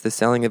enforced against the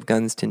selling of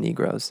guns to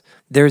Negroes.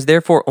 There is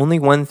therefore only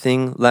one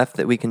thing left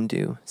that we can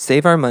do: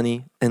 save our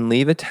money and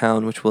leave a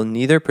town which will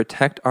neither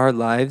protect our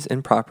lives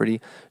and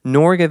property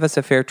nor give us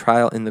a fair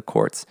trial in the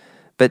courts,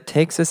 but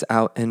takes us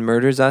out and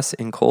murders us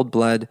in cold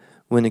blood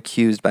when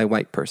accused by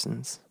white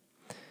persons."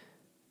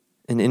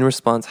 And in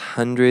response,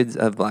 hundreds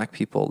of black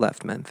people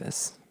left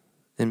Memphis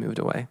and moved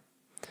away.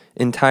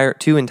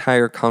 Two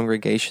entire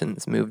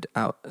congregations moved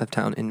out of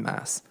town en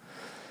masse.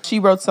 She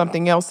wrote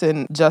something else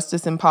in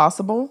Justice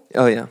Impossible.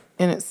 Oh, yeah.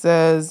 And it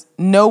says,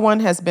 "No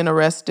one has been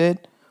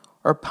arrested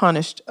or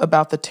punished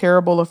about the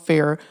terrible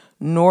affair,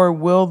 nor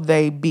will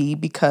they be,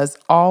 because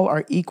all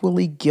are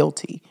equally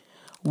guilty.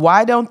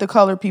 Why don't the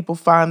colored people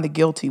find the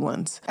guilty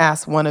ones?"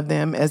 asked one of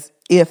them, as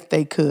if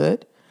they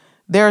could.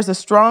 "There is a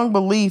strong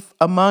belief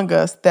among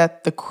us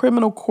that the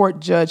criminal court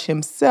judge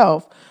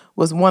himself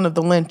was one of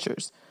the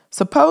lynchers.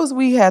 Suppose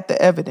we had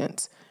the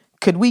evidence.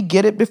 Could we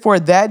get it before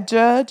that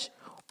judge,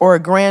 or a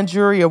grand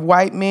jury of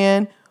white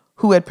men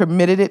who had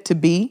permitted it to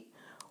be?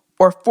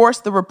 Or force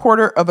the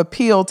reporter of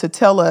appeal to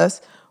tell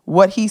us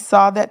what he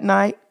saw that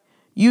night?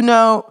 You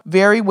know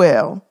very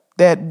well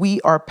that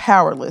we are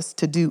powerless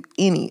to do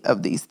any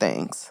of these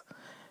things."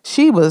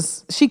 She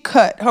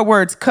cut, her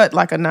words cut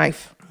like a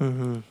knife.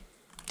 Mm-hmm.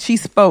 She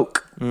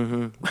spoke.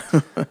 Mm-hmm.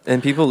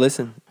 And people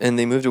listened, and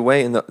they moved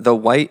away, and the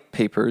white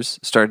papers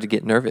started to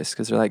get nervous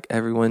because they're like,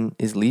 everyone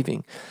is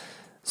leaving.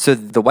 So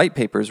the white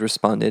papers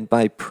responded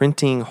by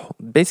printing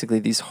basically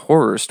these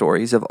horror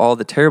stories of all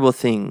the terrible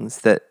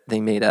things that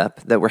they made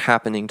up that were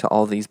happening to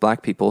all these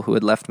black people who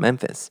had left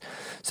Memphis.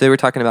 So they were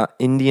talking about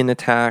Indian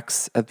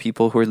attacks of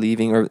people who were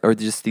leaving, or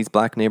just these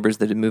black neighbors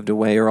that had moved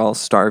away are all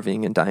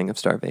starving and dying of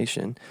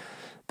starvation.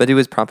 But it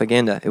was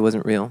propaganda. It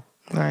wasn't real.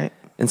 Right.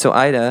 And so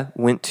Ida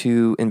went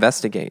to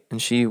investigate,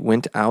 and she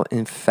went out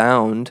and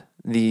found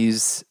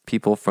these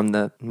people from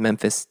the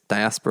Memphis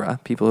diaspora,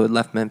 people who had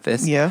left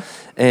Memphis. Yeah.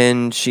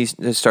 And she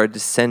started to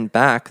send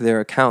back their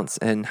accounts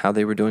and how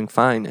they were doing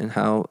fine and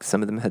how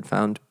some of them had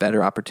found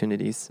better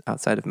opportunities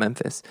outside of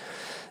Memphis.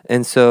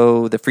 And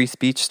so the Free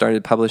Speech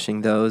started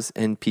publishing those,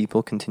 and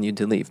people continued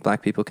to leave.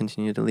 Black people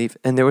continued to leave.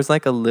 And there was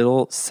like a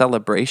little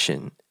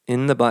celebration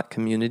in the black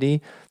community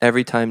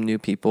every time new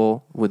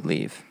people would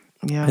leave.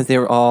 Yeah. Because they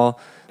were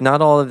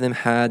not all of them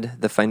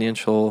had the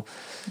financial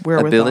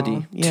Wherewithal,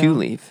 ability yeah. to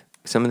leave.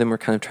 Some of them were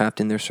kind of trapped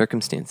in their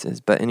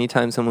circumstances. But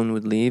anytime someone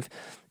would leave,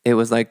 it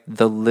was like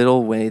the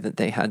little way that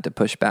they had to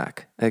push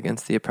back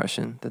against the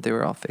oppression that they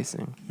were all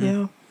facing.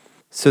 Yeah.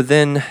 So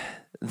then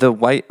the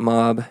white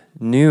mob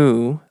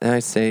knew, and I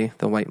say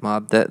the white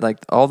mob, that like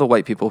all the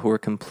white people who were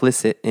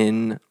complicit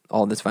in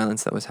all this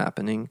violence that was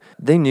happening,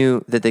 they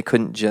knew that they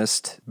couldn't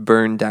just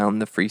burn down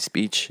the free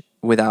speech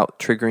without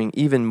triggering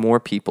even more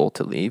people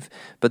to leave.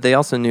 But they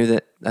also knew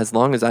that as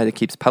long as Ida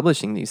keeps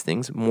publishing these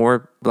things,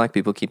 more black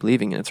people keep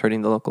leaving, and it's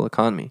hurting the local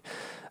economy.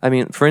 I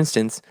mean, for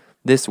instance,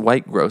 this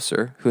white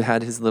grocer who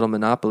had his little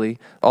monopoly,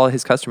 all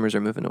his customers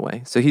are moving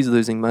away. So he's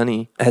losing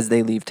money as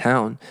they leave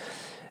town.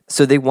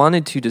 So they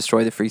wanted to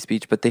destroy the free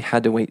speech, but they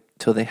had to wait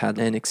till they had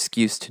an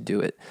excuse to do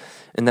it.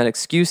 And that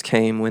excuse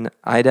came when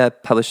Ida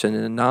published an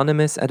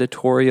anonymous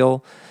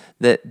editorial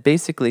that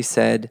basically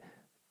said,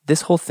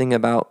 this whole thing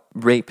about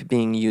rape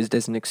being used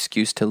as an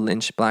excuse to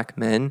lynch black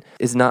men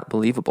is not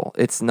believable.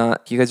 It's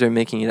not, you guys are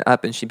making it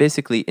up. And she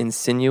basically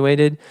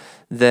insinuated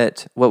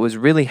that what was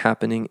really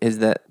happening is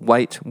that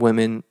white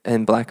women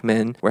and black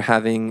men were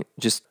having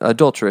just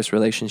adulterous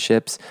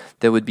relationships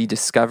that would be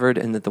discovered,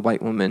 and that the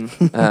white woman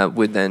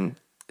would then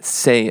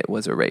say it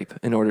was a rape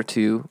in order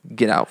to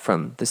get out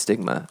from the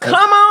stigma. Come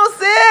on,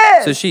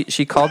 sis! So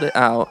she called it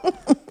out,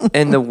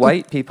 and the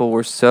white people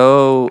were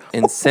so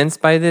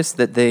incensed by this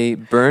that they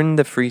burned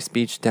the free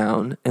speech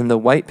down, and the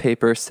white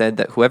paper said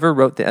that whoever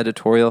wrote the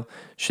editorial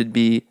should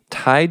be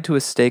tied to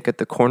a stake at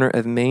the corner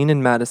of Main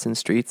and Madison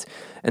Streets,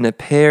 and a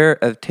pair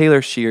of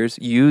tailor shears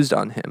used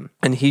on him,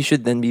 and he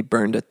should then be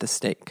burned at the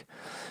stake.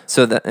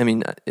 So that, I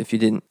mean, if you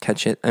didn't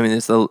catch it, I mean,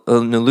 it's an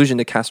allusion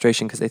to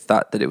castration because they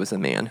thought that it was a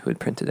man who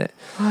had printed it.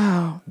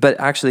 Wow. But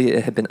actually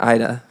it had been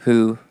Ida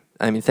who,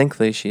 I mean,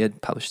 thankfully she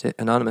had published it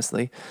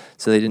anonymously,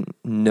 so they didn't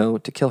know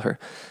to kill her.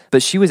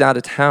 But she was out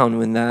of town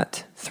when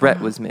that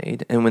threat was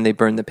made and when they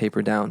burned the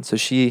paper down. So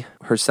she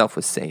herself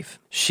was safe.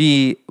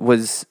 She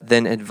was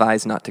then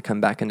advised not to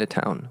come back into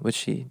town, which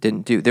she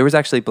didn't do. There was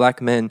actually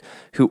black men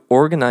who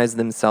organized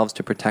themselves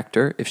to protect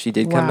her if she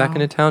did come back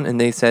into town. And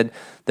they said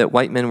that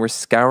white men were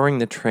scouring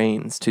the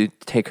trains to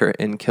take her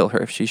and kill her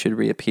if she should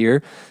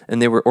reappear.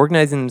 And they were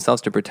organizing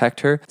themselves to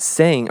protect her,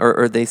 saying,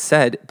 or they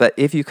said, but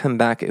if you come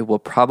back, it will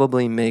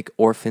probably make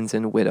orphans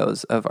and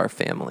widows of our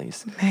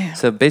families. Man.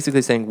 So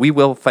basically saying, we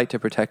will fight to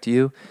protect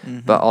you,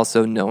 but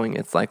also knowing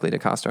it's likely to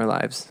cost our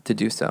lives to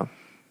do so.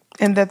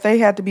 And that they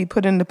had to be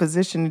put in the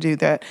position to do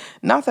that.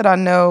 Not that I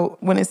know,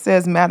 when it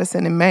says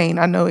Madison and Maine,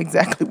 I know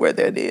exactly where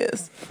that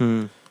is.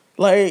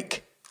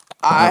 Like,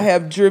 I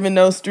have driven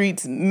those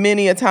streets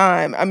many a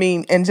time. I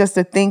mean, and just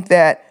to think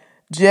that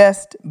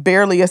just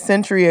barely a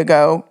century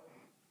ago,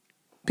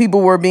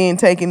 people were being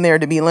taken there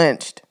to be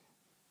lynched.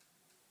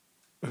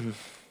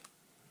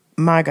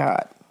 My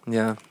God.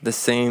 Yeah, the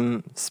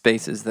same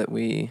spaces that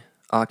we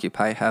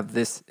occupy have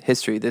this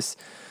history, this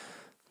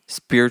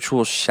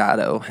spiritual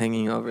shadow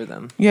hanging over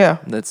them. Yeah.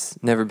 That's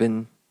never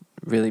been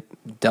really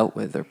dealt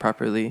with or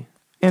properly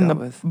And dealt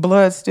the with.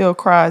 blood still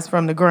cries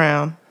from the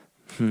ground.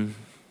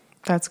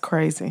 That's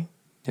crazy.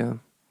 Yeah.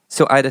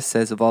 So Ida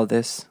says of all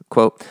this,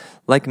 quote,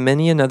 like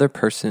many another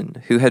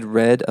person who had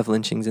read of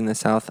lynchings in the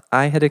South,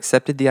 I had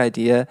accepted the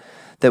idea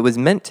that was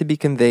meant to be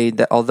conveyed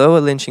that although a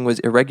lynching was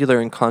irregular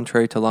and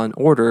contrary to law and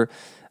order,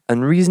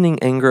 unreasoning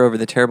anger over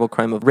the terrible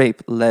crime of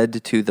rape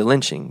led to the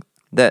lynching,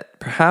 that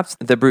perhaps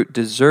the brute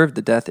deserved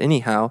the death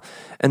anyhow,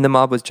 and the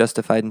mob was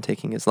justified in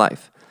taking his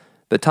life.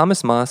 But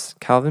Thomas Moss,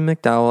 Calvin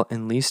McDowell,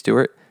 and Lee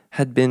Stewart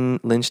had been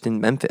lynched in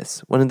Memphis,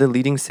 one of the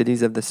leading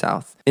cities of the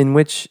South, in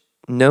which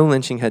no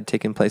lynching had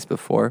taken place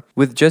before,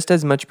 with just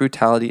as much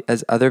brutality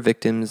as other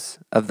victims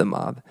of the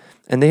mob,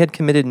 and they had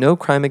committed no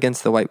crime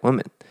against the white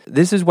woman.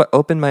 This is what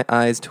opened my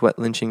eyes to what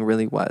lynching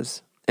really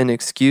was, an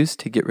excuse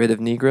to get rid of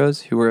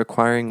Negroes who were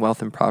acquiring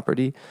wealth and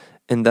property,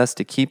 and thus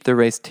to keep the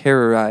race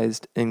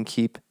terrorized and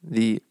keep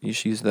the, you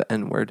should use the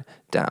N-word,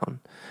 down.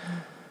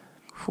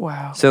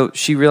 Wow. So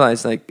she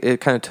realized, like,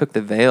 it kind of took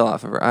the veil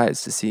off of her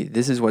eyes to see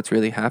this is what's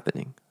really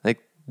happening. Like,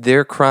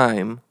 their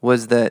crime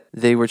was that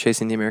they were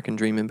chasing the American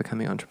dream and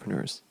becoming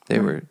entrepreneurs. They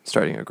were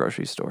starting a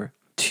grocery store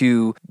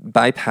to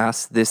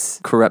bypass this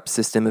corrupt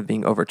system of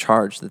being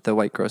overcharged that the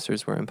white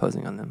grocers were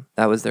imposing on them.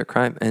 That was their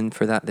crime, and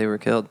for that they were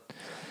killed.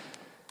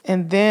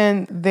 And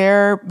then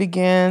there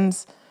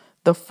begins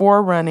the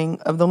forerunning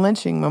of the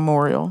lynching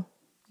memorial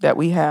that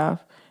we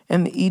have,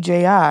 and the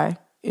EJI,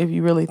 if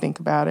you really think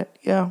about it.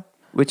 Yeah.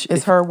 Which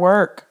is her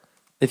work.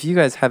 If you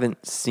guys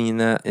haven't seen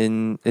that,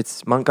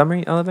 it's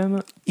Montgomery,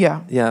 Alabama?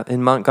 Yeah. Yeah,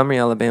 in Montgomery,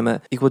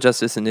 Alabama, Equal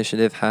Justice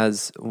Initiative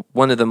has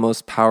one of the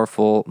most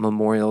powerful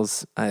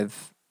memorials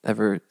I've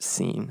ever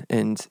seen.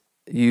 And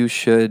you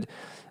should,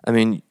 I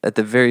mean, at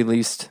the very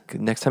least,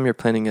 next time you're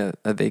planning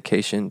a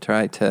vacation,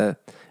 try to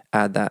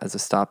add that as a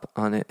stop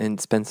on it and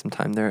spend some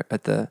time there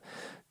at the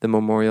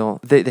memorial.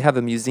 They have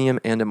a museum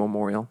and a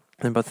memorial.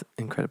 They're both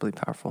incredibly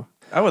powerful.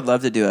 I would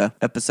love to do a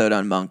episode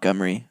on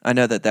Montgomery. I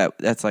know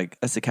that's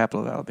the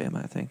capital of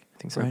Alabama, I think. I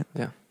think so. Right?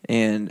 Yeah.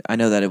 And I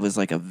know that it was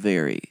like a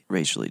very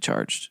racially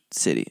charged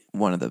city,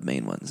 one of the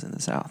main ones in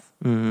the South.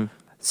 Mm-hmm.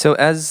 So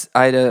as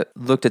Ida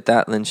looked at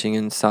that lynching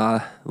and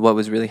saw what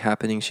was really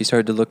happening, she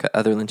started to look at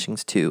other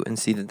lynchings too and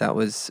see that that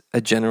was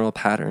a general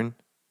pattern.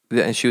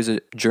 And she was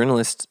a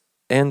journalist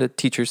and a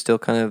teacher still,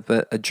 kind of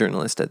a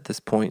journalist at this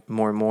point,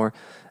 more and more.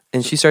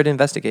 And she started to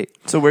investigate.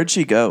 So where'd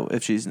she go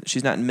if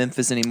she's not in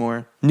Memphis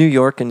anymore? New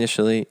York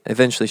initially.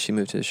 Eventually she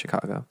moved to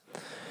Chicago.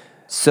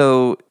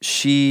 So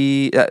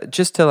she,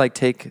 just to like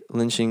take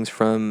lynchings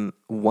from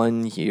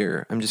 1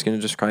 year, I'm just going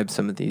to describe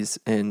some of these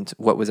and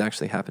what was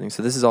actually happening.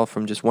 So this is all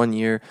from just 1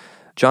 year.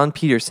 John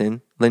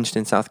Peterson, lynched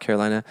in South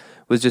Carolina,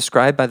 was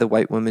described by the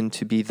white woman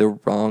to be the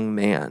wrong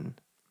man.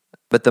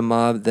 But the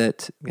mob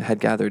that had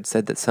gathered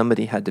said that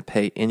somebody had to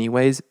pay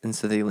anyways, and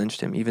so they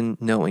lynched him, even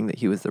knowing that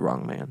he was the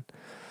wrong man.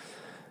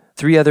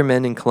 3 other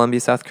men in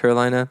Columbia, South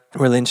Carolina,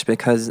 were lynched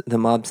because the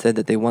mob said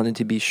that they wanted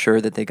to be sure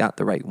that they got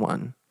the right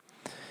one.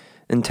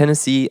 In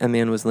Tennessee, a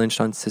man was lynched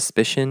on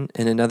suspicion,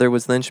 and another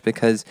was lynched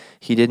because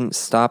he didn't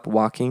stop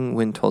walking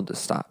when told to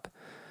stop.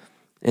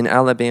 In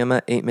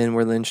Alabama, 8 men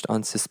were lynched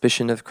on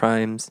suspicion of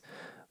crimes.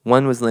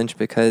 1 was lynched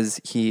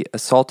because he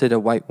assaulted a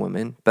white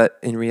woman, but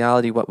in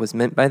reality what was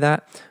meant by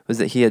that was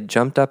that he had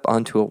jumped up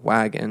onto a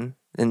wagon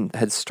and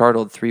had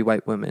startled 3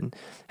 white women,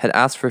 had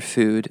asked for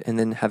food, and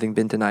then having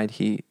been denied,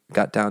 he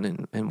got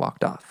down and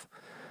walked off.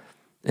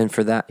 And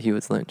for that, he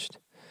was lynched.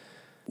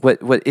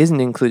 What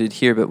isn't included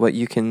here, but what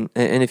you can,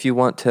 and if you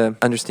want to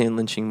understand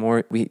lynching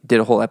more, we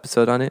did a whole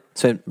episode on it,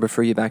 so I'd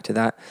refer you back to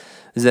that,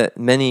 is that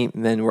many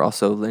men were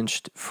also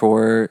lynched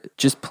for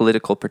just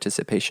political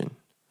participation,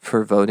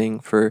 for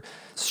voting, for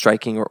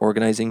striking or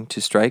organizing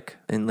to strike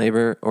in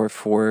labor, or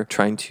for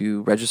trying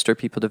to register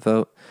people to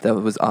vote. That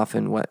was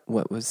often what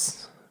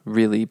was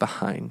really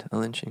behind a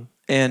lynching.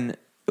 And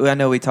I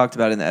know we talked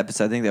about it in the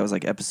episode. I think that was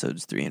like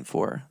episodes 3 and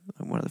 4,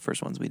 one of the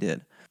first ones we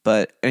did.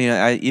 But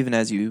even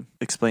as you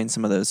explain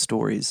some of those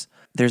stories,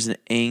 there's an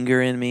anger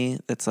in me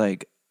that's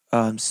like,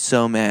 oh, I'm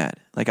so mad.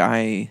 Like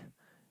I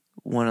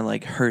want to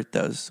like hurt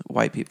those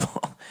white people.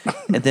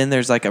 And then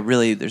there's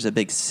a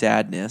big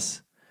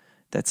sadness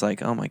that's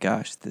like, oh my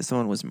gosh, this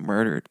one was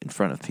murdered in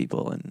front of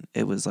people, and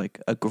it was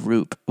like a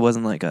group. It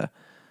wasn't like a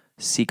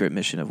secret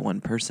mission of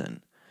one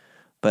person.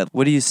 But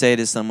what do you say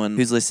to someone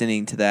who's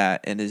listening to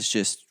that and is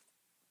just,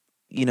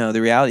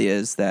 the reality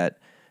is that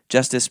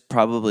justice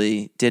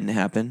probably didn't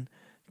happen.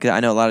 Because I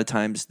know a lot of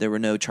times there were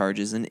no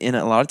charges, and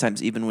a lot of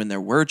times even when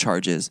there were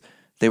charges,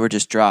 they were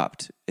just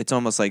dropped. It's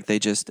almost like they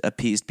just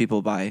appeased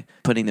people by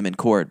putting them in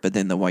court, but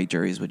then the white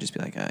juries would just be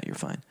like, you're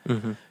fine.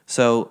 Mm-hmm.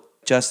 So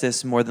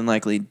justice more than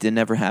likely did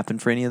never happen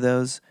for any of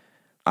those.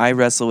 I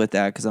wrestle with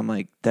that because I'm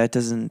like, that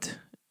doesn't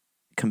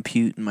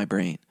compute in my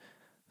brain.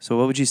 So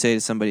what would you say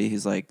to somebody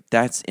who's like,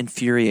 that's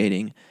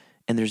infuriating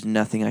and there's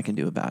nothing I can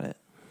do about it?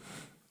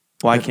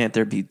 Why can't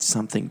there be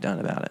something done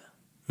about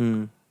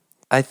it?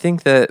 I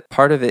think that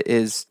part of it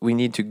is we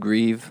need to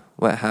grieve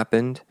what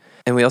happened,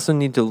 and we also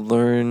need to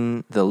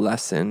learn the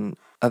lesson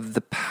of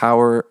the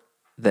power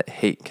that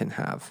hate can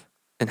have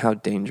and how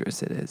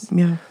dangerous it is.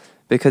 Yeah.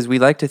 Because we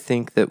like to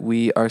think that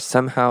we are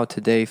somehow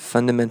today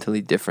fundamentally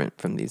different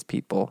from these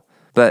people,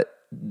 but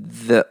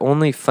the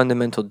only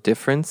fundamental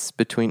difference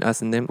between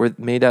us and them, we're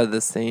made out of the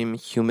same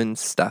human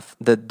stuff.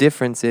 The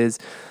difference is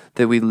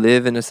that we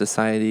live in a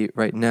society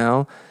right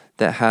now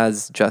that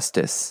has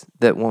justice,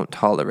 that won't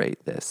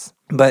tolerate this.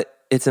 But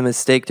it's a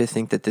mistake to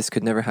think that this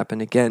could never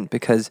happen again,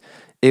 because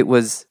it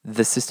was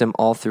the system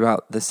all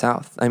throughout the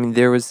South. I mean,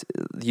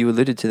 you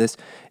alluded to this,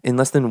 in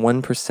less than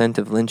 1%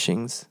 of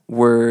lynchings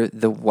were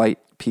the white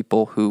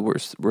people who were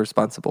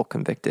responsible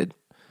convicted.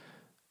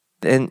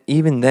 And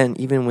even then,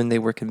 even when they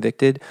were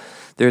convicted,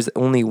 there's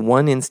only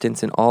one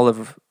instance in all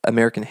of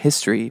American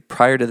history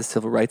prior to the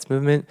Civil Rights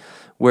Movement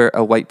where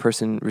a white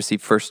person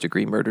received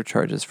first-degree murder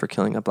charges for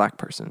killing a black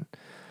person.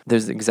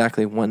 There's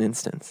exactly one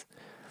instance.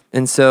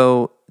 And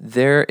so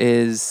there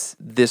is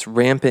this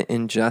rampant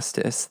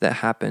injustice that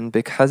happened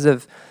because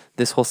of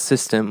this whole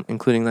system,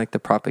 including like the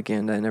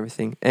propaganda and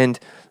everything. And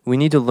we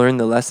need to learn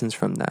the lessons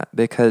from that,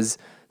 because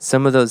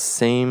some of those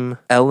same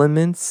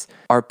elements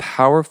are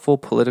powerful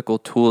political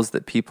tools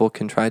that people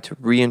can try to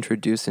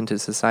reintroduce into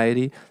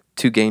society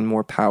to gain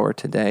more power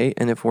today.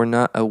 And if we're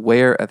not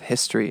aware of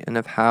history and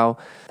of how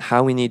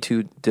we need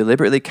to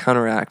deliberately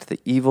counteract the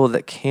evil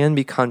that can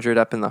be conjured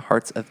up in the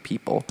hearts of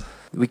people,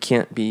 we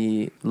can't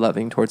be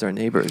loving towards our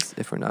neighbors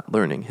if we're not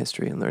learning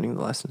history and learning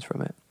the lessons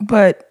from it.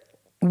 But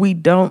we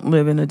don't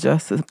live in a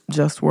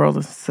just world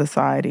of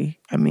society.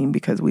 I mean,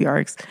 because we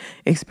are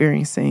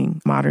experiencing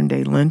modern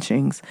day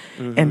lynchings,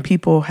 and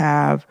people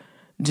have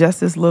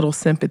just as little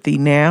sympathy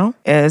now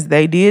as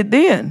they did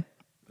then.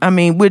 I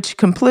mean, being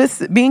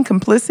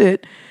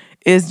complicit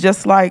is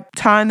just like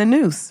tying the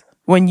noose.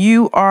 When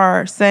you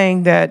are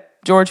saying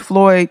that George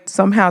Floyd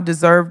somehow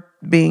deserved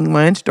being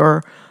lynched,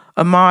 or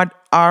Ahmaud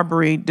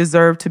Arbery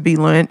deserved to be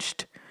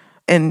lynched,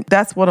 And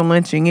that's what a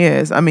lynching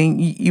is. I mean,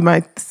 you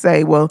might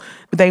say, well,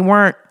 they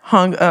weren't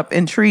hung up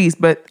in trees,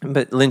 but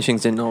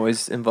lynchings didn't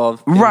always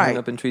involve being hung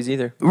up in trees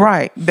either.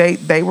 Right.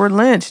 They were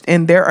lynched,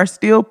 and there are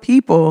still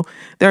people.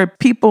 There are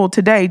people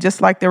today,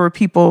 just like there were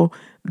people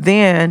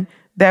then,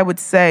 that would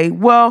say,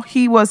 well,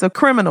 he was a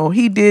criminal.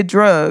 He did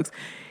drugs.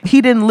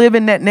 He didn't live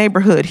in that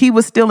neighborhood. He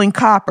was stealing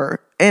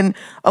copper. And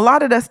a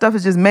lot of that stuff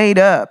is just made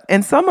up.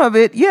 And some of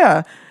it,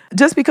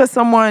 just because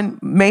someone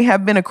may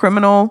have been a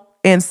criminal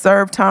and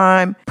served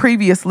time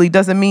previously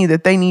doesn't mean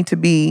that they need to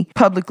be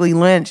publicly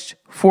lynched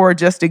for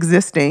just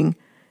existing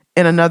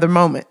in another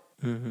moment.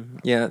 Mm-hmm.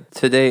 Yeah,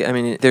 today, I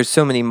mean, there's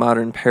so many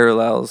modern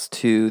parallels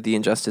to the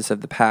injustice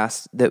of the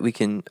past that we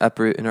can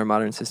uproot in our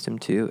modern system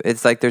too.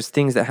 It's like there's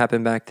things that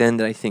happened back then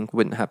that I think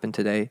wouldn't happen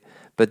today,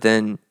 but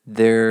then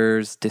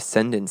there's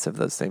descendants of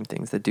those same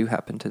things that do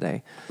happen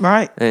today.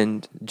 Right.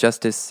 And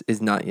justice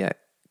is not yet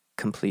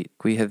complete.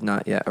 We have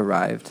not yet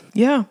arrived.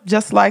 Yeah,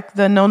 just like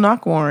the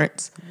no-knock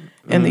warrants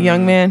and the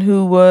young man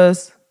who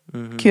was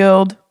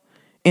killed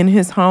in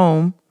his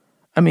home.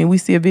 I mean, we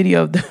see a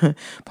video of the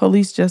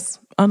police just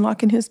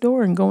unlocking his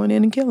door and going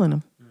in and killing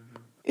him.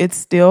 It's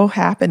still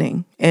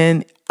happening.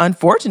 And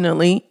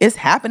unfortunately, it's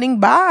happening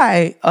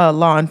by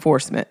law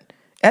enforcement,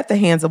 at the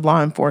hands of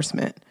law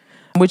enforcement,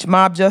 which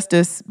mob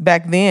justice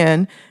back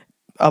then,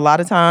 a lot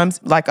of times,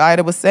 like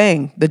Ida was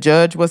saying, the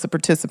judge was a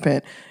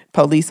participant.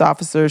 Police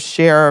officers,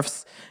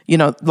 sheriffs,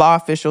 law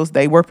officials,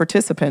 they were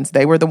participants.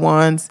 They were the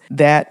ones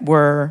that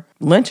were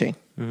lynching.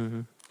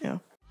 Mm-hmm. Yeah.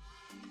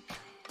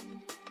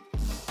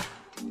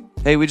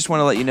 Hey, we just want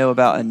to let you know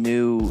about a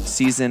new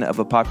season of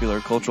a popular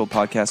cultural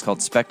podcast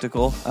called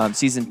Spectacle.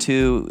 Season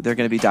 2, they're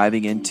going to be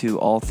diving into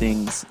all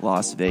things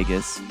Las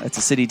Vegas. It's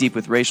a city deep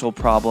with racial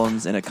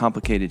problems and a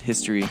complicated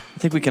history. I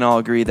think we can all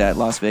agree that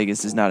Las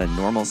Vegas is not a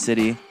normal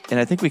city, and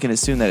I think we can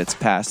assume that its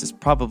past is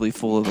probably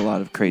full of a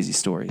lot of crazy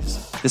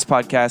stories. This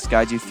podcast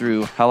guides you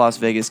through how Las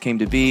Vegas came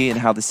to be and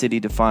how the city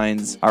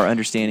defines our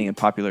understanding of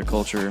popular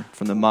culture,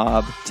 from the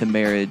mob to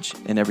marriage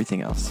and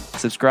everything else.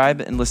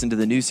 Subscribe and listen to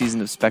the new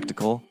season of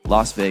Spectacle,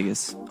 Las Vegas,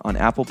 on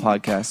Apple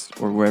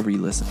Podcasts or wherever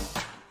you listen.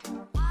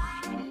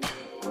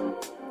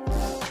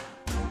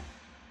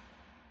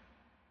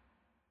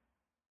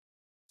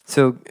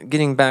 So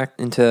getting back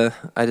into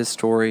Ida's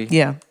story.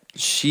 Yeah.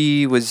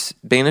 She was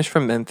banished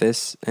from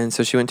Memphis, and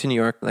so she went to New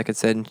York, like I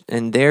said,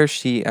 and there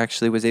she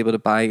actually was able to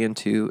buy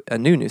into a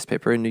new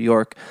newspaper in New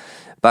York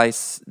by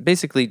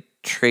basically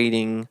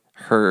trading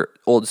her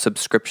old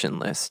subscription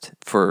list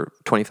for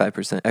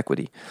 25%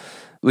 equity,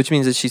 which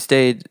means that she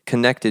stayed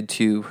connected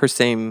to her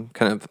same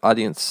kind of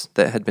audience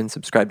that had been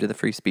subscribed to the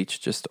free speech,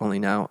 just only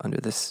now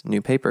under this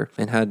new paper,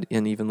 and had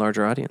an even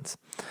larger audience.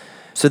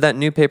 So that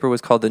new paper was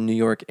called the New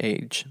York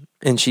Age,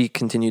 and she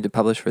continued to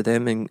publish for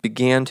them and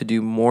began to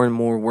do more and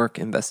more work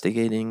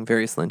investigating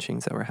various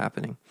lynchings that were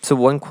happening. So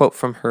one quote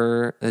from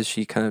her as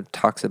she kind of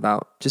talks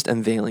about just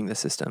unveiling the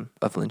system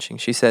of lynching.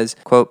 She says,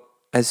 quote,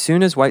 "As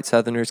soon as white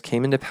Southerners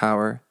came into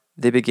power,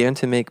 they began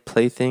to make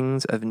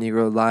playthings of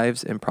Negro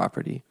lives and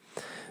property.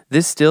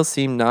 This still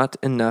seemed not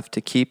enough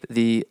to keep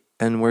the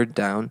N-word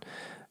down.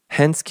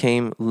 Hence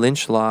came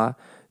lynch law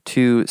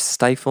to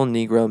stifle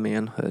Negro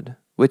manhood,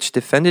 which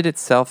defended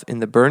itself in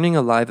the burning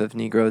alive of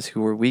Negroes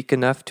who were weak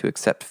enough to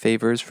accept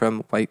favors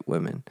from white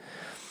women.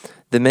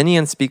 The many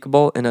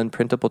unspeakable and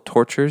unprintable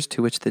tortures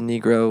to which the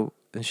Negro,"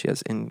 and she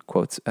has in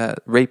quotes,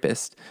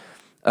 "rapist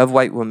of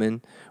white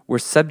women were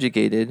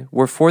subjugated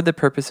were for the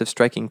purpose of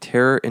striking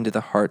terror into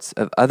the hearts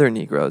of other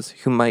Negroes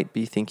who might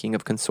be thinking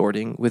of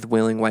consorting with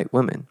willing white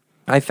women.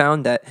 I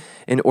found that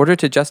in order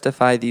to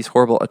justify these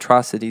horrible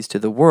atrocities to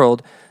the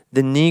world,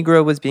 the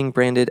Negro was being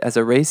branded as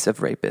a race of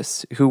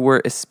rapists who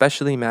were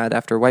especially mad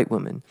after white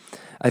women.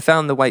 I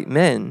found the white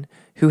men,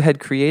 who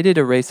had created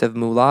a race of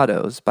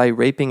mulattoes by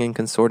raping and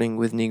consorting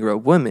with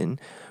Negro women,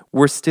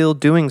 were still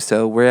doing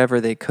so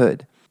wherever they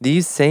could.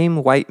 These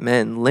same white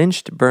men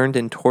lynched, burned,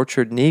 and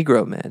tortured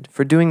Negro men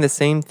for doing the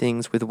same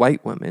things with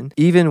white women,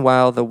 even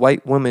while the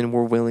white women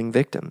were willing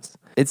victims.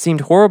 It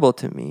seemed horrible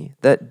to me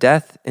that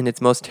death in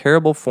its most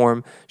terrible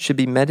form should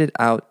be meted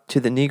out to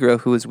the Negro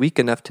who was weak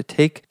enough to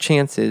take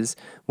chances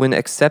when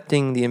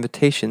accepting the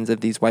invitations of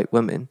these white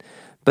women,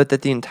 but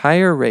that the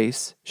entire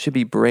race should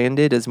be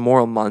branded as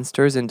moral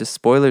monsters and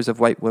despoilers of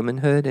white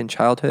womanhood and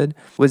childhood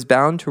was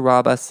bound to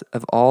rob us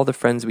of all the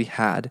friends we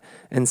had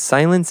and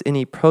silence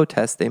any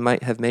protest they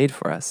might have made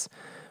for us.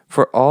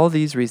 For all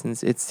these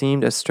reasons, it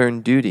seemed a stern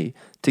duty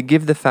to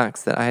give the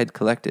facts that I had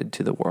collected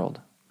to the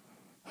world."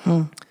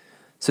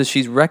 So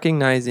she's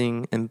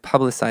recognizing and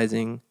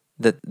publicizing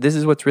that this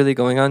is what's really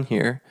going on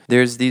here.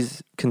 There's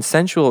these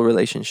consensual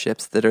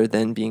relationships that are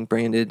then being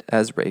branded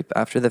as rape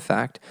after the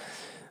fact,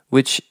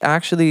 which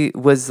actually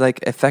was like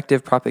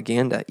effective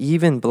propaganda.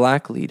 Even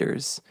black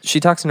leaders. She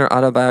talks in her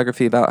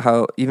autobiography about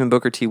how even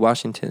Booker T.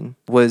 Washington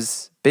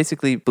was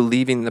basically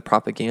believing the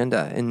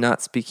propaganda and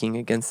not speaking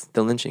against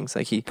the lynchings.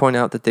 Like he pointed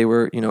out that they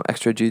were,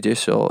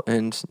 extrajudicial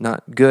and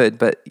not good,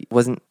 but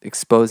wasn't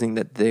exposing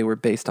that they were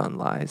based on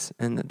lies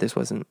and that this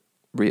wasn't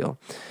real.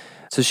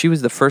 So she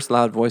was the first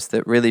loud voice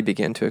that really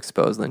began to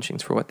expose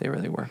lynchings for what they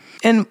really were.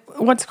 And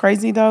what's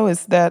crazy, though,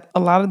 is that a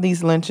lot of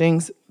these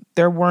lynchings,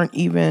 there weren't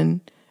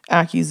even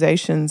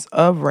accusations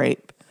of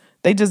rape.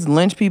 They just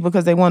lynched people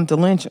because they wanted to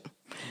lynch them.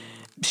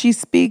 She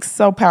speaks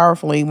so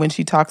powerfully when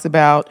she talks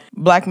about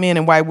black men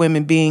and white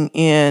women being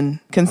in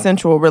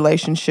consensual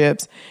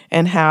relationships,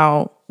 and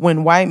how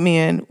when white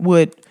men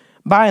would,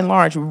 by and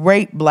large,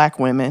 rape black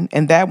women,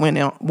 and that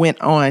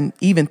went on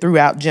even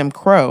throughout Jim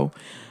Crow,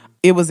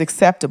 it was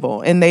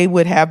acceptable. And they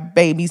would have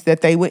babies that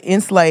they would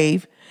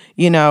enslave,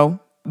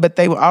 but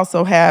they would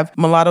also have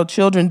mulatto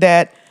children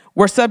that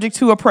were subject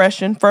to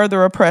oppression,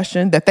 further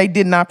oppression, that they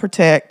did not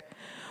protect,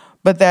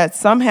 but that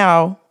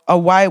somehow a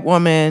white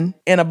woman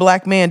and a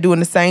black man doing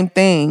the same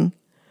thing,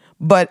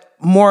 but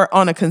more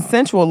on a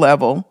consensual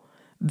level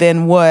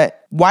than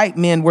what white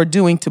men were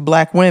doing to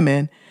black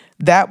women,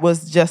 that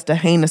was just a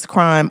heinous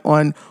crime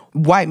on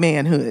white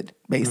manhood,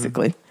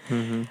 basically.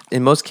 Mm-hmm.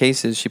 In most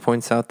cases, she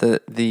points out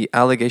that the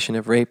allegation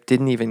of rape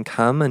didn't even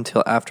come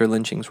until after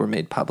lynchings were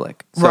made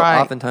public. So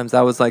oftentimes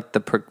that was like the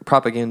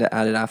propaganda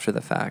added after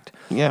the fact.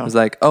 Yeah. It was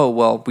like, oh,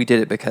 well, we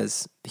did it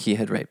because he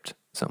had raped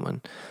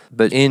someone.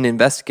 But in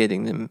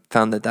investigating them,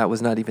 found that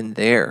was not even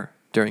there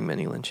during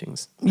many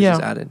lynchings, which is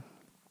added.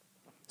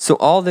 So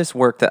all this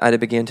work that Ida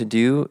began to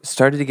do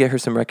started to get her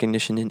some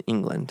recognition in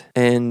England.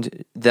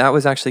 And that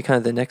was actually kind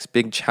of the next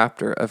big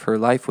chapter of her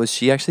life, was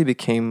she actually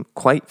became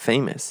quite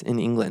famous in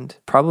England,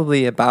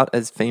 probably about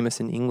as famous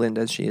in England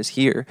as she is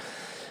here,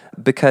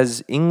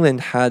 because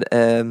England had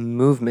a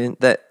movement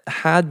that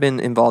had been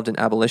involved in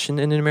abolition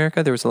in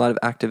America. There was a lot of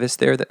activists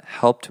there that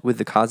helped with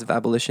the cause of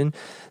abolition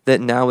that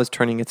now was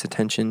turning its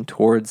attention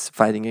towards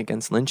fighting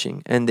against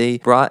lynching. And they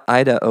brought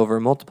Ida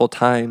over multiple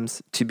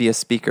times to be a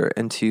speaker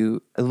and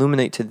to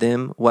illuminate to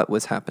them what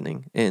was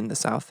happening in the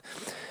South.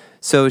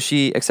 So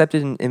she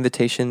accepted an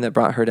invitation that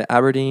brought her to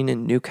Aberdeen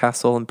and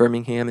Newcastle and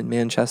Birmingham and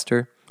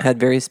Manchester, had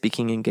various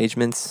speaking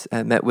engagements,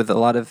 met with a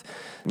lot of,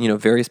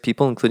 various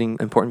people, including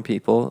important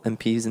people,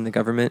 MPs in the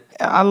government.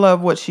 I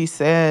love what she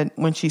said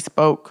when she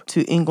spoke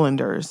to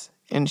Englanders.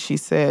 And she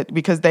said,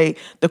 because the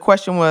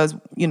question was,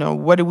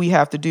 what do we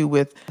have to do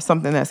with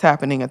something that's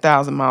happening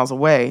 1,000 miles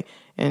away?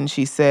 And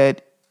she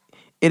said,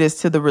 it is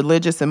to the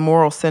religious and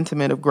moral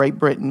sentiment of Great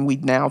Britain we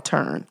now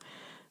turn.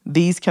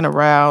 These can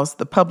arouse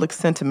the public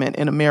sentiment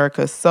in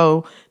America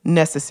so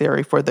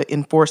necessary for the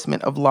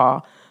enforcement of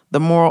law. The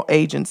moral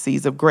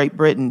agencies of Great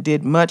Britain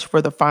did much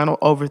for the final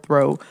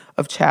overthrow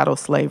of chattel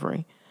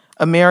slavery.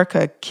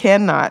 America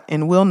cannot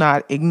and will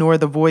not ignore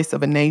the voice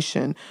of a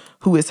nation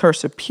who is her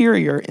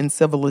superior in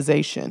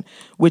civilization,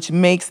 which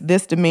makes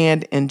this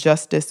demand in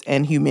justice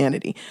and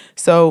humanity.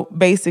 So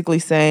basically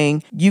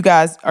saying, you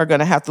guys are going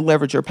to have to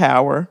leverage your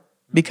power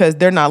because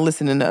they're not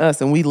listening to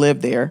us and we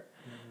live there.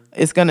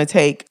 It's going to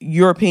take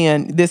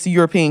this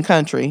European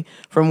country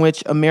from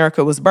which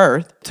America was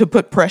birthed to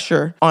put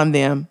pressure on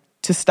them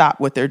to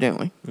stop what they're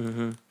doing.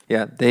 Mm-hmm.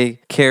 Yeah,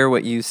 they care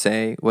what you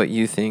say, what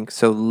you think,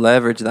 so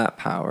leverage that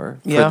power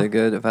for the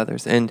good of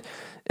others. And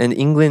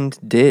England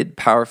did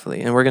powerfully,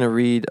 and we're going to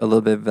read a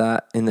little bit of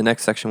that in the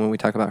next section when we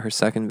talk about her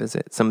second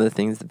visit. Some of the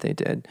things that they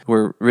did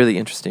were really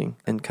interesting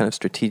and kind of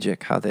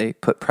strategic, how they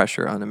put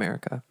pressure on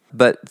America.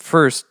 But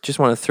first, just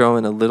want to throw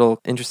in a little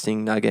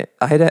interesting nugget.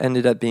 Ida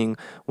ended up being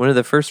one of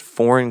the first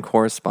foreign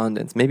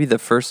correspondents, maybe the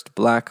first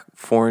black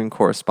foreign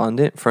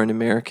correspondent for an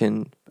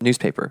American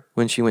newspaper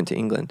when she went to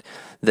England.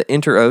 The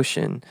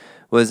Inter-Ocean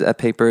was a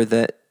paper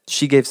that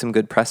she gave some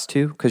good press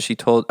to, because she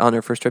told on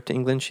her first trip to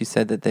England, she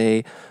said that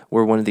they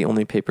were one of the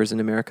only papers in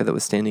America that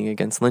was standing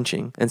against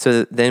lynching. And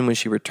so then when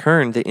she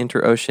returned, the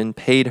Inter-Ocean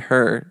paid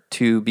her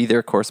to be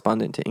their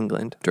correspondent to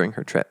England during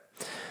her trip.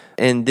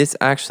 And this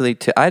actually,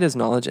 to Ida's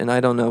knowledge, and I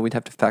don't know, we'd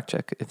have to fact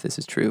check if this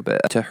is true,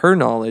 but to her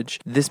knowledge,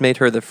 this made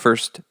her the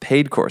first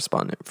paid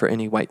correspondent for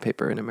any white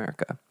paper in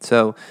America.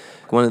 So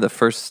one of the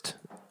first,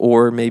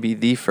 or maybe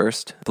the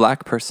first,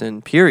 black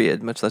person,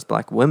 period, much less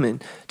black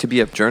woman, to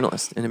be a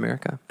journalist in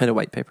America in a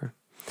white paper.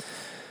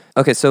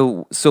 Okay,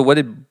 so what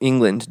did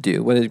England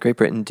do? What did Great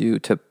Britain do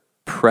to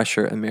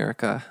pressure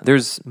America?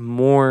 There's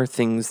more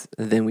things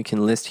than we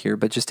can list here,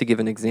 but just to give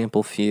an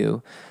example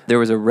few, there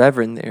was a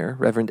reverend there,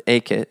 Reverend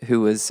Aickett,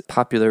 who was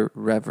popular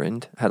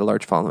reverend, had a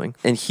large following,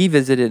 and he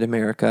visited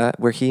America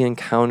where he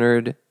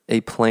encountered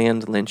a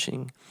planned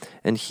lynching.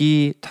 And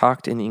he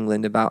talked in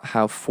England about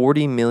how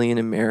 40 million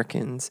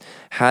Americans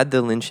had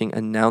the lynching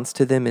announced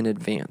to them in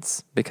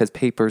advance because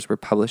papers were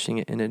publishing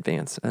it in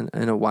advance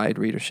in a wide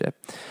readership,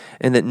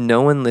 and that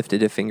no one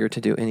lifted a finger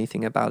to do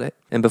anything about it.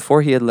 And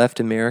before he had left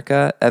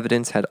America,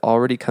 evidence had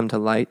already come to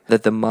light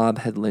that the mob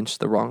had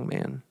lynched the wrong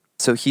man.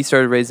 So he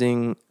started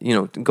raising,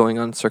 going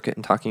on circuit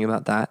and talking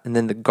about that. And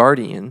then The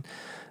Guardian,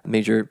 a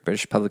major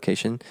British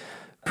publication,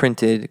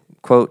 printed,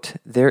 quote,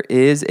 "There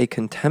is a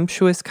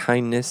contemptuous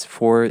kindness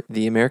for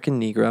the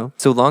American Negro,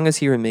 so long as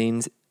he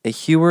remains a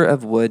hewer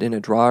of wood and a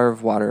drawer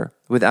of water,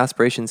 with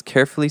aspirations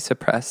carefully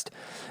suppressed.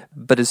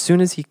 But as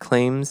soon as he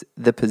claims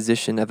the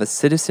position of a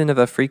citizen of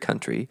a free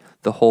country,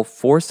 the whole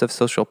force of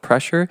social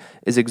pressure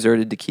is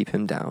exerted to keep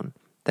him down.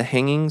 The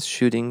hangings,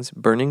 shootings,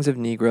 burnings of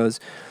Negroes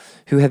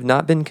who have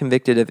not been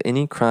convicted of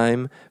any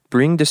crime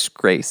bring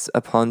disgrace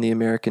upon the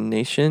American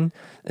nation,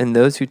 and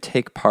those who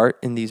take part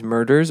in these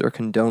murders or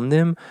condone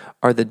them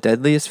are the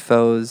deadliest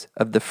foes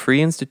of the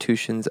free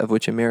institutions of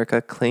which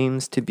America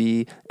claims to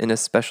be, in a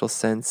special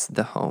sense,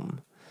 the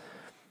home.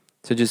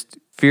 So just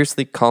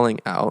fiercely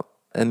calling out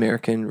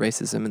American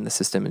racism in the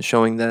system and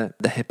showing the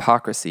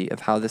hypocrisy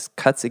of how this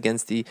cuts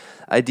against the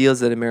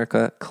ideals that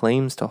America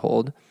claims to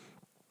hold.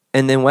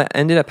 And then what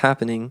ended up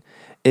happening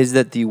is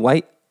that the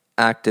white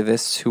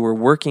activists who were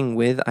working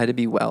with Ida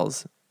B.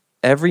 Wells,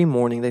 every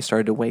morning they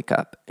started to wake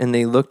up and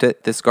they looked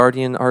at this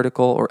Guardian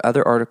article or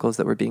other articles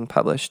that were being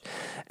published,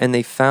 and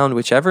they found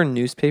whichever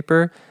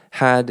newspaper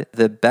had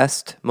the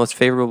best, most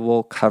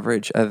favorable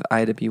coverage of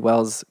Ida B.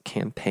 Wells'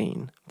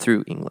 campaign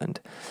through England.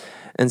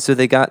 And so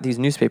they got these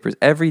newspapers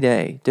every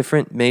day,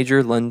 different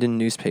major London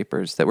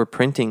newspapers that were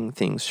printing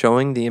things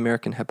showing the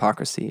American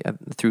hypocrisy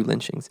through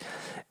lynchings.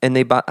 And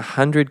they bought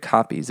 100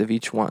 copies of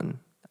each one.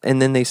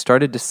 And then they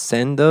started to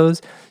send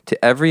those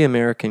to every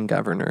American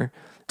governor,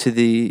 to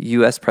the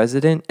U.S.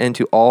 president, and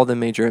to all the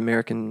major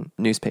American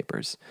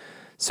newspapers.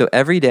 So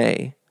every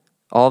day,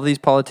 all of these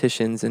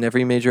politicians in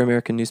every major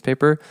American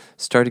newspaper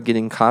started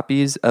getting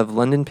copies of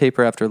London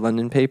paper after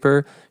London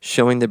paper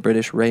showing the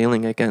British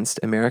railing against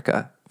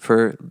America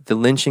for the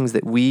lynchings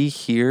that we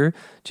here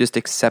just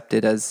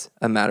accepted as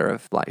a matter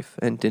of life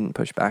and didn't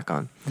push back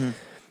on.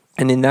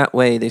 And in that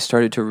way, they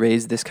started to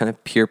raise this kind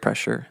of peer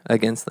pressure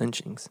against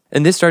lynchings.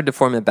 And this started to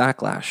form a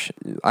backlash.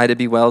 Ida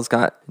B. Wells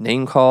got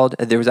name-called.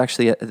 There was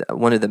actually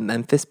one of the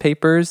Memphis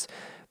papers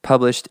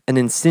published an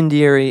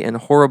incendiary and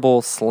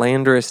horrible,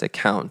 slanderous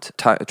account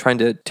trying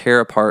to tear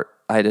apart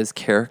Ida's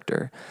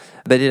character.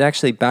 But it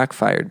actually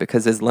backfired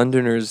because as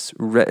Londoners,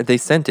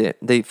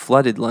 they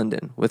flooded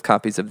London with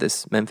copies of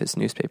this Memphis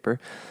newspaper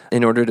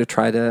in order to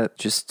try to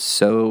just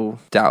sow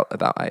doubt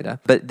about Ida.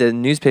 But the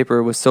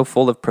newspaper was so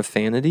full of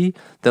profanity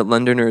that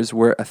Londoners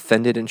were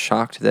offended and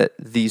shocked that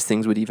these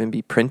things would even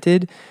be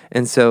printed.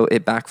 And so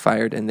it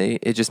backfired, and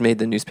it just made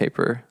the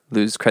newspaper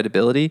lose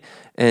credibility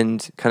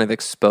and kind of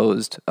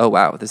exposed, oh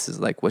wow, this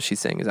is like what she's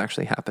saying is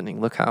actually happening.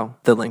 Look how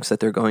the lengths that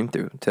they're going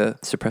through to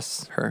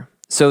suppress her.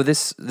 So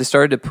this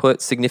started to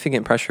put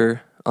significant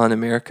pressure on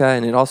America,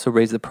 and it also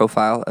raised the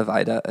profile of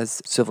Ida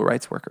as a civil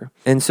rights worker.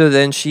 And so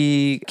then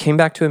she came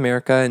back to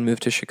America and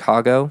moved to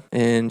Chicago,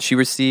 and she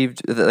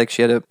received,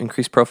 she had an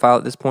increased profile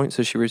at this point,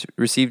 so she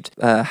received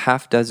a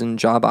half dozen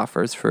job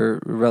offers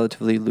for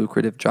relatively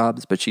lucrative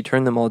jobs, but she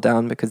turned them all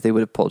down because they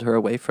would have pulled her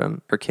away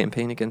from her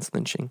campaign against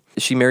lynching.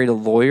 She married a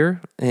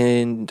lawyer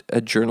and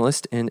a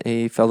journalist and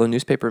a fellow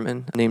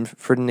newspaperman named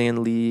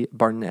Ferdinand Lee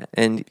Barnett,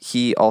 and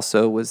he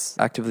also was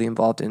actively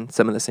involved in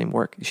some of the same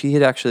work. She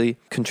had actually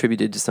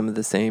contributed to some of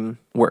the same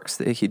works.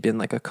 He'd been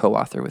like a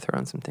co-author with her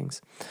on some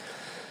things.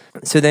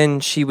 So then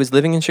she was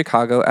living in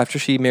Chicago. After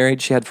she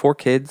married, she had 4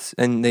 kids,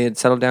 and they had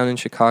settled down in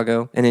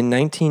Chicago. And in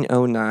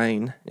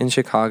 1909, in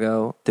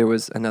Chicago, there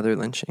was another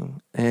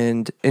lynching.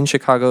 And in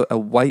Chicago, a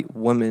white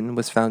woman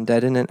was found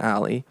dead in an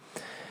alley.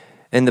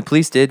 And the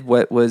police did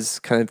what was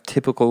kind of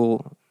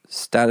typical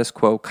status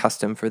quo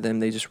custom for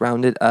them. They just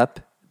rounded up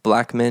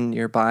black men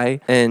nearby,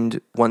 and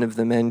one of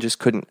the men just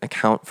couldn't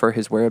account for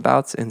his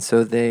whereabouts, and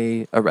so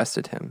they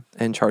arrested him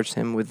and charged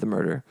him with the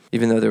murder,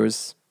 even though there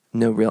was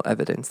no real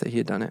evidence that he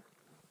had done it.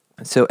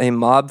 So a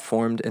mob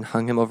formed and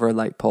hung him over a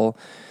light pole,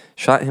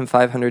 shot him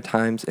 500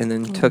 times, and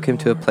then took him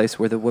to a place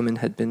where the woman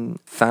had been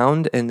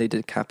found, and they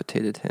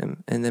decapitated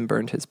him and then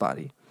burned his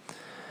body.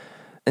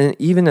 And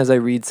even as I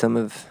read some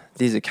of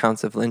these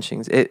accounts of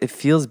lynchings, it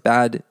feels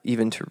bad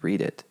even to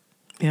read it.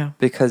 Yeah.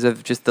 Because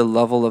of just the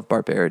level of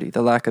barbarity,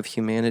 the lack of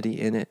humanity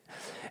in it.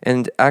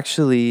 And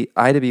actually,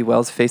 Ida B.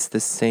 Wells faced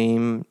the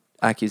same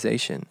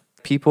accusation.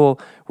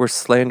 People were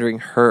slandering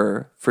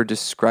her for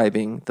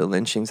describing the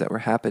lynchings that were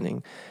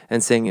happening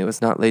and saying it was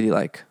not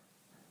ladylike.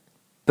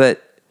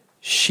 But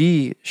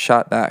she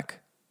shot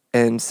back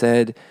and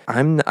said,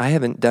 I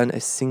haven't done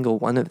a single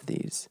one of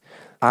these.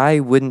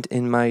 I wouldn't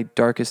in my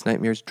darkest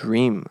nightmares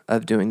dream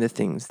of doing the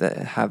things that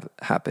have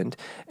happened.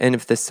 And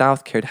if the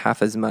South cared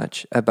half as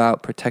much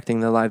about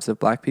protecting the lives of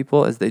black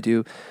people as they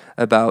do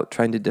about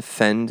trying to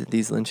defend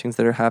these lynchings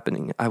that are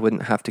happening, I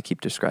wouldn't have to keep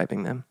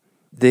describing them.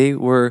 They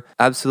were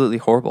absolutely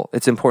horrible.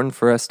 It's important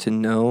for us to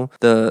know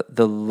the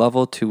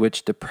level to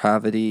which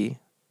depravity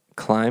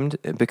climbed,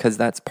 because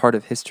that's part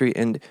of history,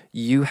 and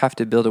you have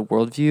to build a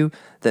worldview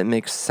that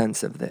makes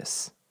sense of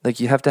this. Like,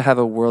 you have to have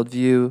a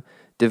worldview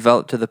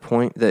developed to the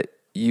point that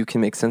you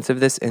can make sense of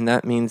this, and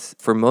that means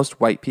for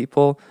most white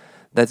people,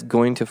 that's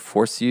going to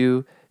force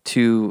you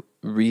to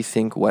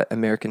rethink what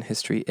American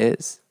history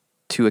is,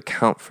 to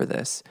account for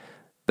this.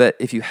 But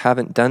if you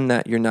haven't done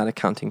that, you're not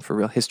accounting for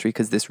real history,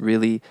 because this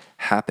really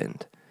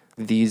happened.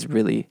 These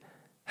really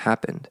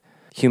happened.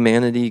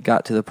 Humanity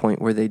got to the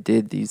point where they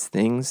did these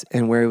things,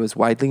 and where it was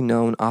widely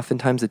known,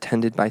 oftentimes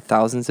attended by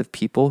thousands of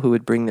people who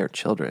would bring their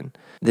children.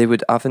 They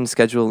would often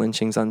schedule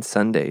lynchings on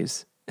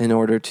Sundays in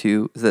order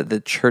that the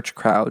church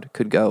crowd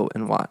could go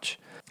and watch.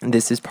 And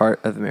this is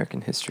part of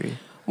American history.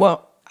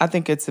 Well, I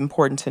think it's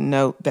important to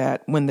note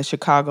that when the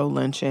Chicago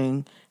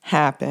lynching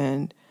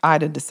happened,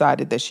 Ida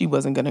decided that she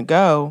wasn't going to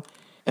go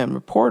and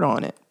report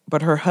on it.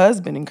 But her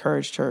husband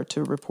encouraged her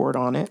to report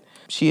on it.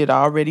 She had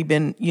already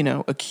been,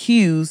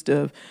 accused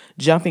of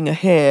jumping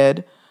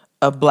ahead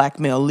of black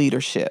male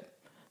leadership.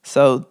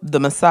 So the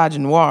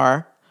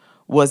misogynoir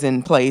was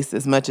in place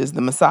as much as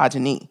the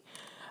misogyny.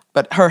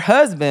 But her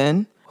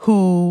husband,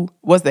 who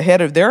was the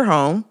head of their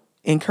home,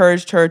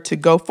 encouraged her to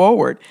go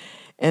forward.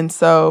 And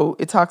so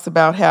it talks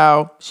about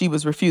how she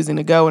was refusing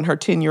to go, and her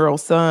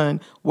 10-year-old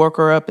son woke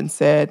her up and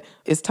said,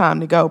 "It's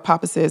time to go.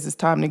 Papa says it's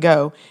time to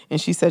go."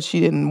 And she said she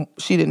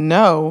didn't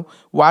know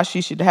why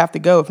she should have to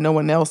go if no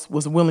one else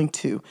was willing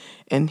to.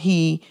 And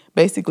he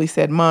basically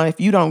said, "Ma, if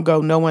you don't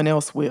go, no one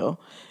else will."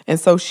 And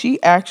so she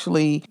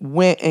actually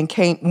went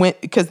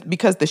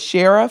because the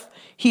sheriff,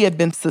 he had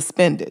been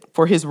suspended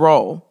for his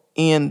role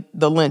in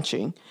the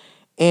lynching.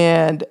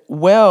 And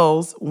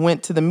Wells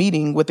went to the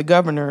meeting with the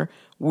governor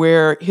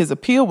where his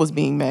appeal was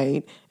being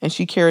made, and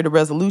she carried a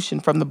resolution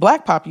from the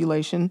black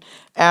population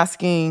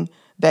asking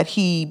that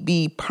he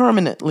be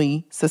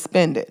permanently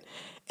suspended.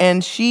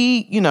 And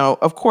she,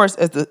 of course,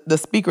 as the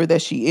speaker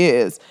that she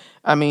is,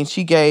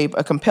 she gave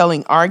a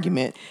compelling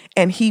argument,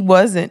 and he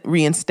wasn't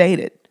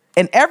reinstated.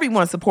 And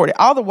everyone supported.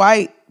 All the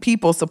white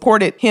people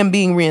supported him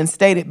being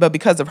reinstated, but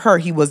because of her,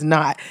 he was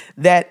not.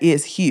 That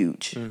is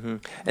huge. Mm-hmm.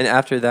 And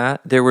after that,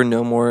 there were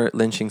no more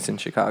lynchings in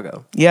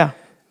Chicago. Yeah.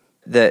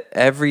 That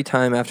every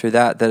time after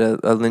that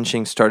a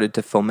lynching started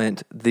to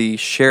foment, the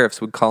sheriffs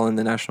would call in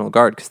the National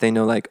Guard because they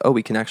know,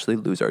 we can actually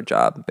lose our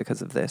job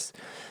because of this.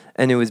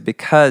 And it was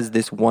because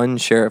this one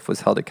sheriff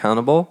was held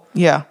accountable.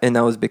 Yeah. And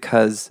that was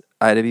because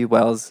Ida B.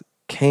 Wells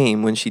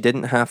came when she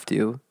didn't have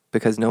to,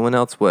 because no one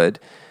else would.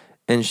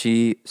 And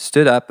she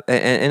stood up,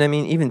 and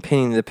even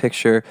painting the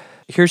picture,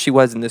 here she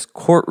was in this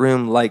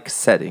courtroom-like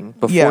setting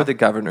before the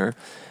governor.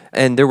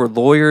 And there were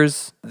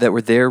lawyers that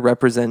were there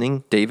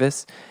representing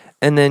Davis.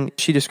 And then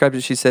she described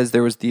it, she says,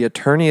 there was the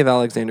attorney of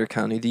Alexander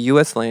County, the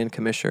U.S. Land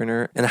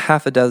Commissioner, and a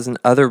half a dozen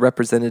other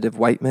representative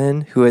white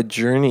men who had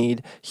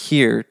journeyed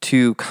here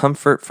to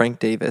comfort Frank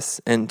Davis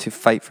and to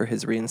fight for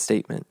his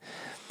reinstatement.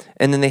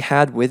 And then they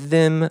had with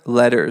them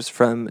letters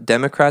from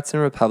Democrats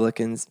and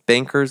Republicans,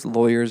 bankers,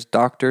 lawyers,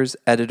 doctors,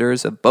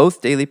 editors of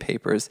both daily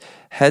papers,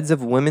 heads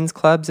of women's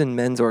clubs and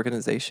men's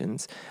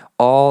organizations,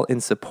 all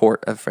in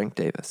support of Frank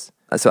Davis.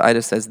 So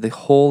Ida says the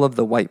whole of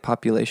the white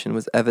population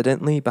was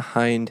evidently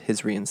behind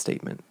his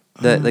reinstatement.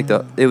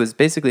 It was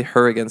basically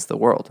her against the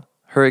world,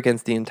 her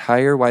against the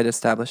entire white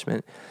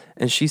establishment.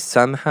 And she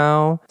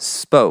somehow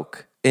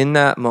spoke in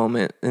that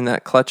moment, in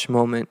that clutch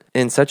moment,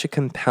 in such a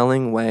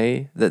compelling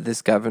way that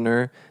this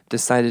governor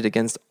decided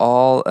against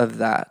all of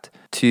that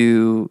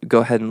to go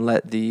ahead and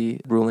let the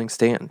ruling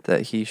stand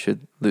that he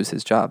should lose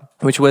his job,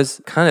 which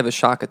was kind of a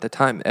shock at the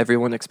time.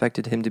 Everyone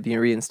expected him to be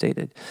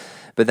reinstated.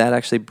 But that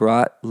actually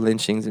brought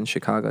lynchings in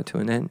Chicago to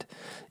an end.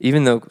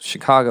 Even though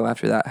Chicago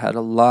after that had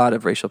a lot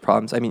of racial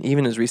problems.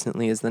 Even as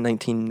recently as the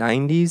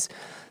 1990s,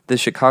 the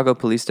Chicago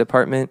Police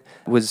Department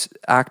was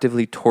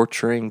actively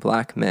torturing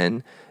black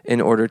men in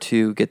order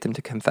to get them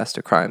to confess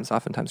to crimes,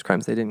 oftentimes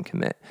crimes they didn't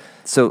commit.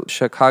 So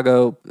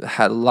Chicago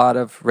had a lot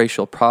of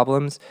racial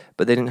problems,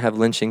 but they didn't have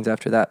lynchings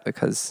after that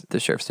because the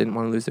sheriffs didn't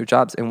want to lose their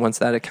jobs. And once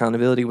that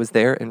accountability was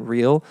there and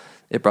real,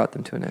 it brought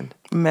them to an end.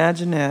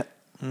 Imagine that.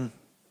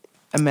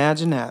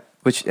 Imagine that.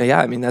 Which,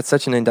 that's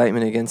such an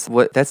indictment against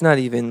that's not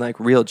even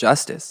real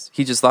justice.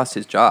 He just lost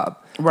his job.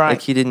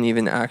 Right. He didn't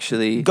even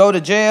actually go to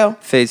jail,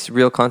 face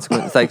real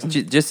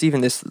consequences. Just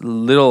even this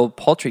little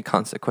paltry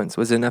consequence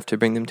was enough to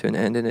bring them to an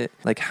end. And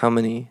how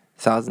many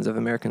thousands of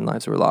American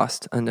lives were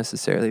lost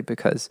unnecessarily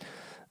because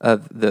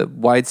of the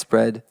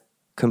widespread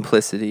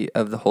complicity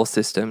of the whole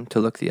system to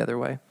look the other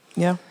way.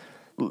 Yeah.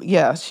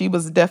 Yeah, she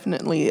was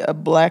definitely a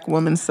black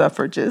woman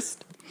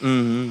suffragist.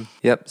 Mm-hmm.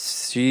 Yep.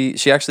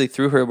 She actually,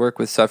 through her work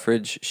with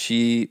suffrage,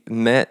 she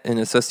met and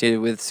associated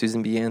with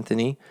Susan B.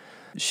 Anthony.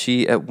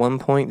 She, at one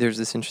point, there's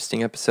this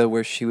interesting episode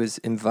where she was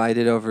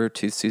invited over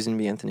to Susan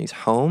B. Anthony's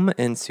home,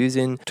 and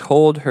Susan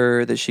told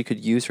her that she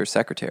could use her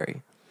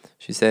secretary.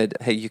 She said,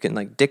 hey, you can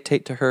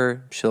dictate to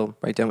her, she'll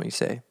write down what you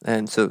say.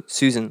 And so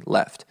Susan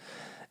left.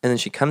 And then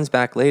she comes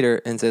back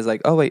later and says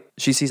oh wait,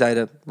 she sees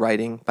Ida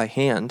writing by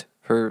hand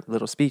her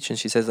little speech, and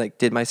she says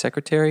did my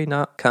secretary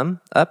not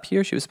come up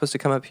here? She was supposed to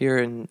come up here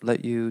and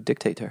let you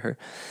dictate to her.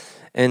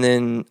 And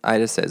then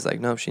Ida says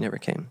no, she never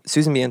came.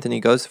 Susan B. Anthony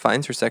goes,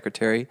 finds her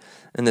secretary,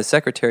 and the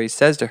secretary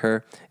says to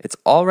her, it's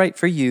all right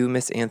for you,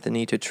 Miss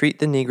Anthony, to treat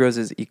the Negroes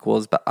as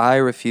equals, but I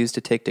refuse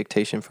to take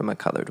dictation from a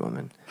colored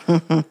woman.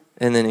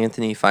 And then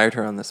Anthony fired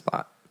her on the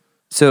spot.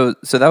 So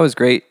that was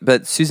great,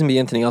 but Susan B.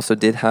 Anthony also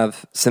did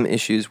have some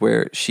issues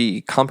where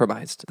she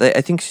compromised.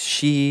 I think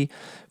she,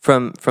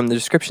 from the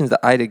descriptions that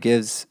Ida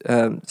gives,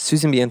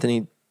 Susan B.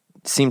 Anthony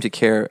seemed to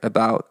care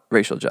about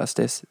racial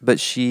justice, but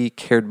she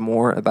cared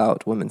more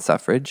about women's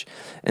suffrage,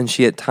 and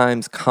she at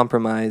times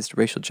compromised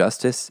racial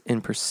justice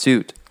in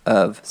pursuit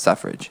of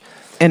suffrage.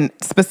 And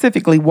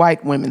specifically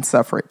white women's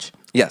suffrage.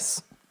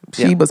 Yes.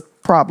 She was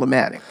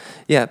problematic.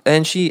 Yeah,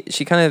 and she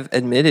kind of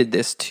admitted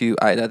this to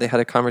Ida. They had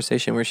a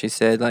conversation where she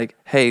said, like,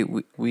 hey,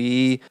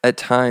 we at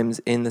times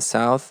in the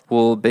South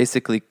will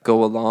basically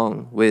go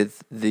along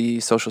with the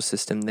social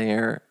system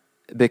there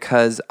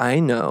because I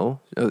know,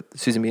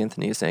 Susan B.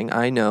 Anthony is saying,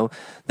 I know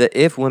that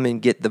if women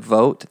get the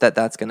vote,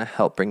 that's going to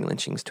help bring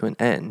lynchings to an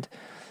end.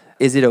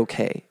 Is it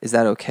okay? Is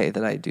that okay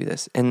that I do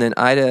this? And then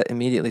Ida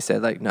immediately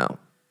said, like, no.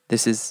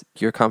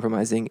 You're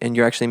compromising and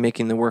you're actually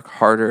making the work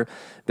harder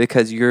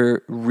because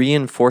you're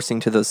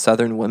reinforcing to those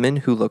Southern women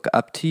who look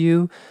up to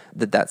you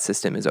that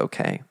system is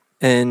okay.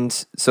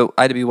 And so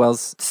Ida B.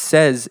 Wells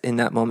says in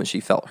that moment she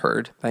felt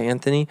heard by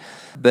Anthony,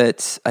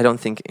 but I don't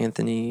think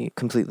Anthony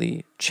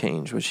completely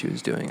changed what she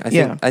was doing.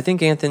 I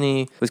think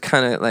Anthony was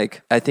kind of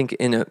like, I think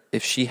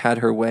if she had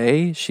her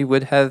way, she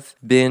would have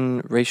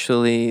been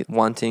racially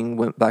wanting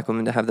Black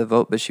women to have the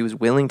vote, but she was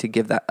willing to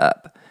give that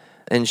up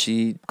and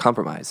she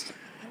compromised.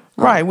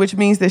 Right, which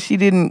means that she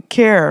didn't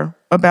care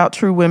about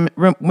true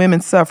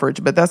women's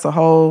suffrage, but that's a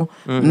whole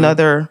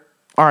another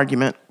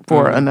argument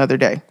for another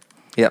day.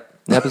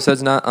 Yep. The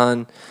episode's not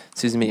on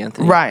Susan B.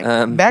 Anthony.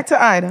 Right. Back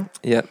to Ida.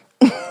 Yep.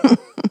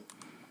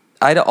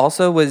 Ida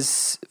also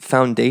was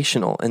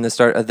foundational in the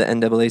start of the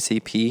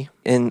NAACP.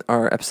 In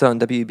our episode on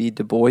W.B.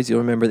 Du Bois, you'll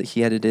remember that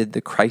he edited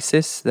The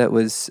Crisis. That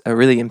was a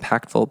really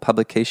impactful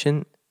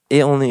publication.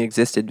 It only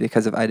existed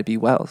because of Ida B.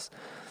 Wells.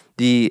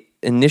 The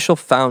initial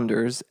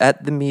founders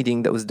at the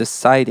meeting that was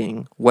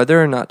deciding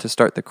whether or not to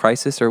start The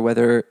Crisis or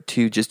whether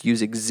to just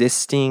use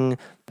existing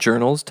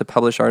journals to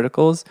publish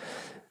articles,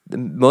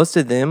 most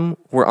of them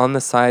were on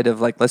the side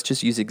of like, let's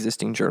just use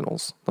existing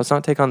journals. Let's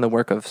not take on the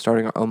work of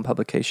starting our own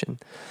publication.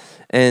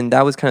 And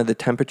that was kind of the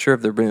temperature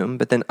of the room.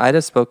 But then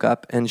Ida spoke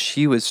up and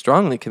she was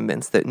strongly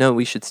convinced that no,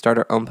 we should start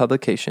our own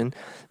publication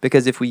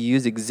because if we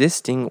use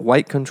existing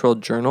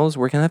white-controlled journals,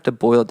 we're going to have to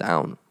boil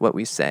down what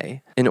we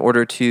say in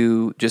order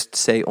to just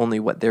say only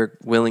what they're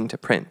willing to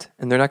print.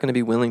 And they're not going to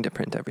be willing to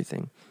print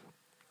everything.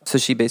 So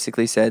she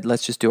basically said,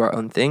 let's just do our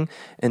own thing.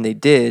 And they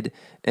did.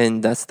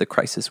 And thus The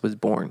Crisis was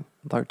born,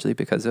 largely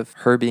because of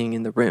her being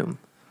in the room.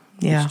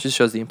 Yeah. Which just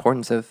shows the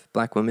importance of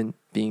Black women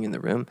being in the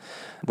room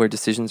where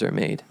decisions are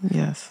made.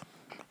 Yes.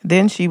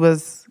 Then she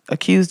was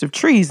accused of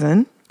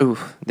treason. Ooh,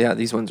 yeah,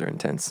 these ones are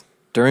intense.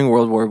 During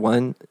World War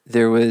I,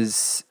 there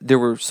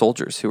were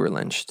soldiers who were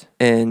lynched.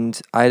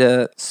 And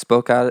Ida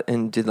spoke out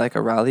and did like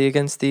a rally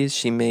against these.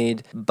 She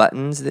made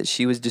buttons that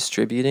she was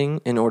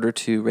distributing in order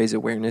to raise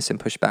awareness and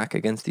push back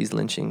against these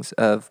lynchings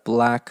of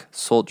Black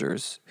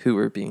soldiers who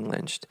were being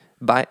lynched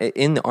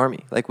in the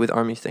army, like with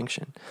army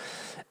sanction.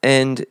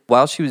 And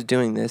while she was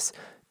doing this,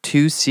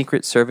 2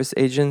 Secret Service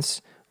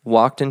agents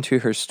walked into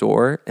her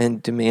store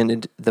and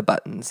demanded the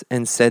buttons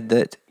and said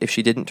that if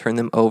she didn't turn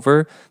them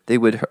over, they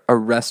would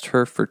arrest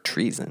her for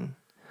treason.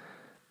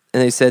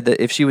 And they said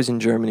that if she was in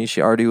Germany, she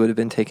already would have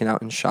been taken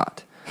out and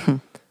shot.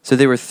 So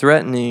they were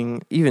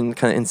threatening, even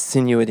kind of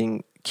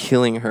insinuating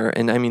killing her.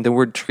 And I mean, the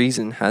word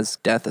treason has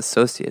death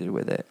associated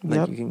with it.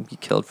 Like you can be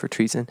killed for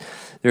treason.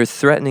 They were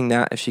threatening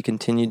that if she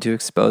continued to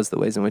expose the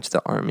ways in which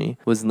the army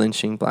was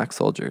lynching Black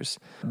soldiers.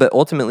 But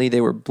ultimately they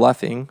were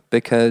bluffing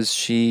because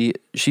she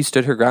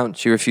stood her ground.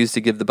 She refused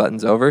to give the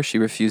buttons over. She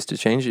refused to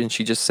change. And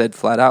she just said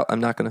flat out, I'm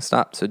not going to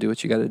stop. So do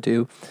what you got to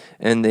do.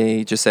 And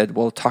they just said,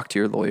 well, talk to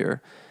your lawyer.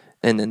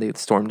 And then they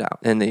stormed out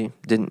and they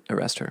didn't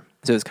arrest her.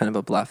 So it was kind of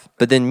a bluff.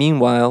 But then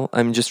meanwhile,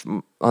 I'm just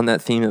on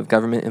that theme of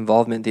government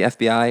involvement. The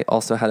FBI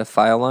also had a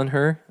file on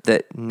her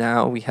that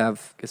now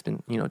it's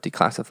been,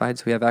 declassified,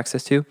 so we have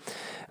access to.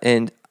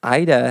 And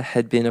Ida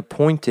had been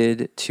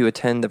appointed to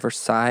attend the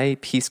Versailles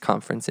Peace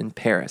Conference in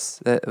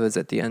Paris. That was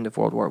at the end of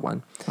World War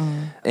I.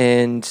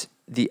 And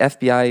the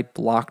FBI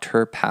blocked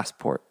her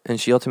passport,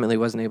 and she ultimately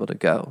wasn't able to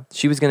go.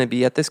 She was going to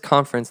be at this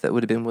conference that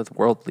would have been with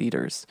world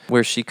leaders,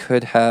 where she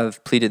could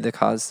have pleaded the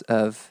cause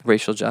of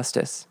racial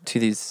justice to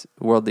these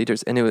world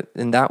leaders. And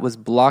that was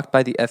blocked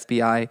by the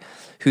FBI,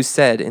 who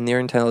said in their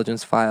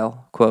intelligence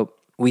file, quote,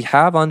 "We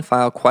have on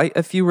file quite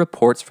a few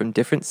reports from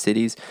different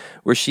cities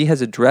where she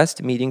has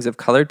addressed meetings of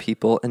colored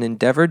people and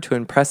endeavored to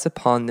impress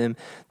upon them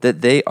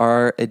that they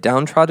are a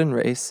downtrodden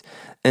race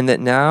and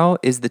that now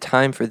is the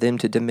time for them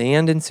to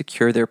demand and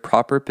secure their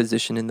proper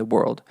position in the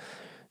world.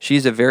 She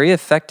is a very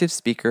effective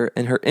speaker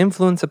and her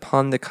influence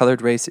upon the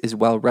colored race is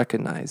well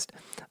recognized.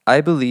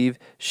 I believe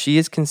she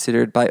is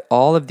considered by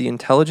all of the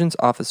intelligence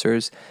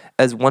officers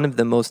as one of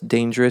the most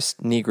dangerous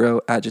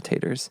Negro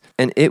agitators,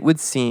 and it would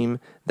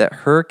seem that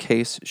her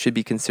case should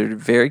be considered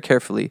very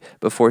carefully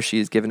before she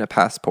is given a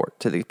passport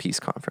to the peace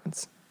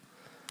conference."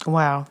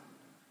 Wow.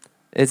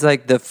 It's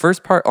like the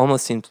first part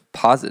almost seems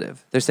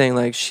positive. They're saying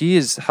like she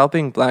is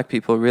helping Black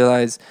people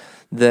realize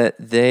that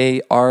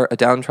they are a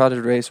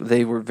downtrodden race.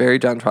 They were very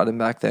downtrodden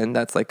back then.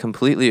 That's like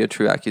completely a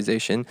true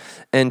accusation.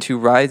 And to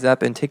rise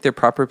up and take their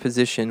proper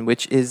position,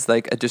 which is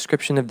like a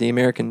description of the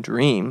American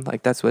dream.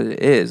 Like that's what it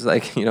is.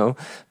 Like,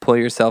 pull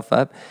yourself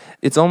up.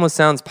 It almost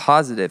sounds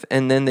positive.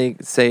 And then they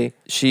say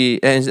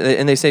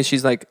and they say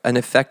she's like an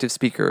effective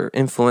speaker,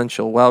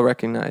 influential, well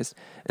recognized.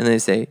 And they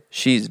say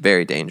she's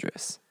very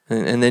dangerous.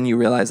 And then you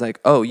realize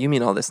like, oh, you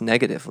mean all this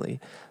negatively.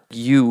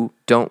 you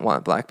don't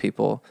want black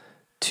people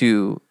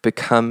to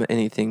become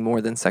anything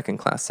more than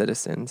second-class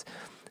citizens.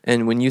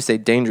 And when you say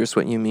dangerous,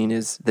 what you mean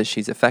is that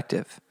she's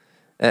effective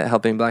at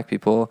helping black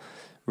people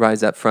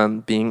rise up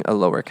from being a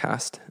lower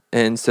caste.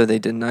 And so they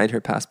denied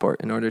her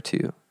passport in order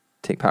to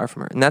take power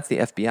from her. And that's the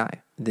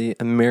FBI, the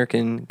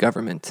American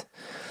government.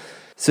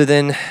 So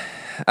then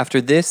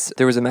after this,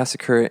 there was a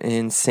massacre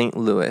in St.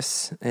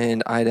 Louis,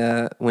 and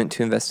Ida went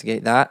to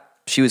investigate that.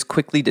 She was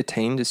quickly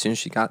detained as soon as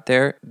she got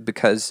there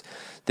because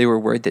they were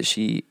worried that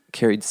she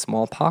carried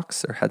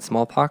smallpox or had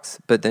smallpox,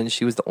 but then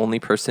she was the only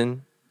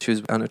person. She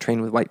was on a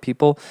train with white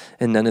people,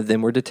 and none of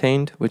them were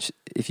detained, which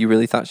if you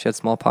really thought she had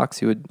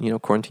smallpox, you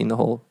would, quarantine the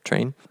whole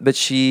train. But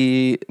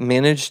she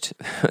managed,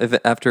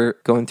 after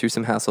going through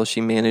some hassle, she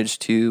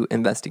managed to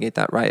investigate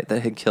that riot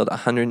that had killed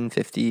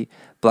 150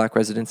 black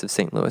residents of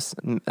St. Louis.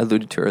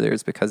 Alluded to earlier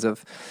is because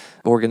of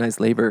organized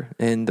labor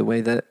and the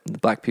way that the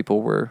black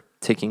people were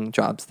taking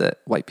jobs that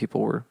white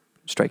people were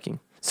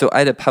striking. So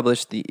Ida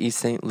published the East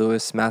St.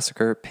 Louis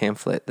Massacre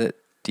pamphlet that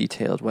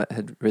detailed what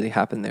had really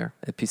happened there,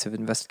 a piece of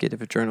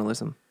investigative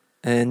journalism.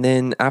 And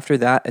then after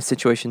that, a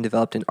situation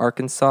developed in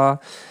Arkansas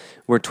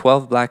where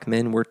 12 black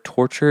men were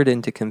tortured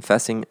into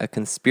confessing a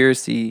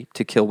conspiracy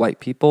to kill white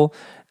people,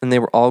 and they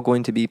were all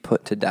going to be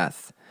put to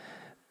death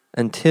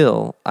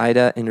until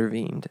Ida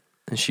intervened.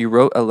 And she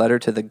wrote a letter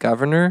to the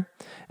governor,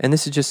 and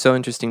this is just so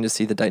interesting to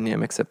see the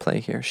dynamics at play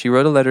here. She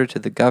wrote a letter to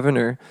the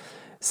governor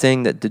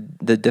saying that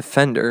the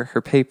Defender,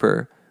 her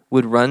paper,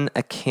 would run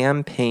a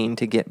campaign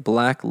to get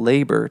black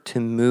labor to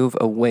move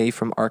away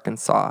from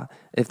Arkansas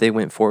if they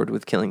went forward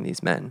with killing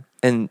these men.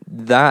 And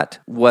that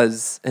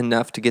was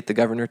enough to get the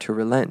governor to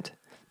relent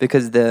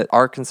because the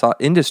Arkansas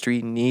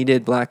industry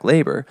needed black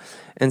labor.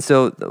 And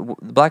so the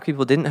black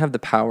people didn't have the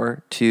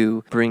power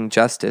to bring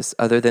justice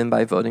other than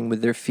by voting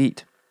with their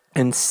feet.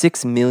 And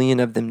 6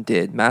 million of them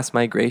did. Mass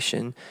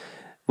migration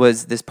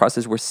was this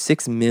process where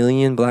 6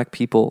 million black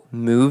people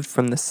moved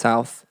from the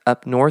South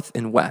up north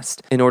and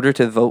west in order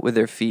to vote with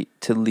their feet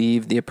to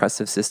leave the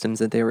oppressive systems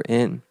that they were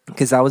in,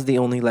 because that was the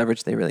only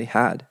leverage they really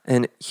had.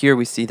 And here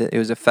we see that it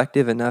was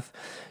effective enough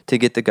to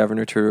get the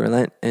governor to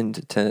relent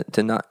and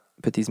to not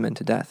put these men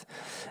to death.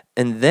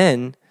 And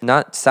then,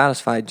 not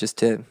satisfied just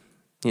to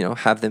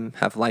have them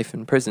have life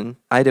in prison,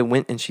 Ida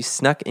went and she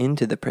snuck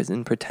into the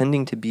prison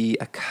pretending to be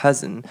a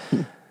cousin.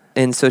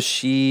 And so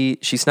she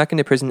snuck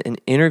into prison and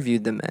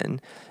interviewed the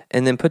men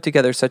and then put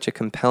together such a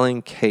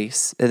compelling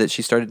case that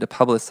she started to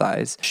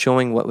publicize,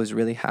 showing what was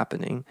really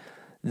happening,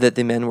 that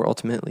the men were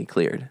ultimately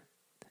cleared.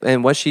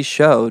 And what she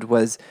showed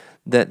was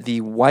that the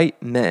white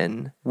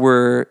men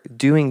were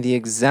doing the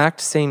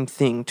exact same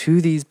thing to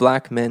these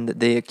black men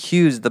that they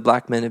accused the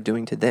black men of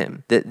doing to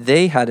them. That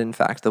they had, in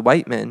fact, the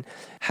white men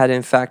had,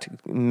 in fact,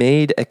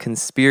 made a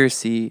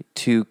conspiracy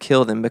to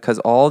kill them because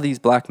all these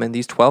black men,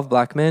 these 12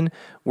 black men,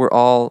 were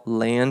all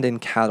land and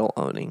cattle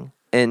owning.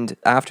 And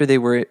after they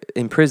were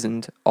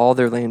imprisoned, all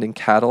their land and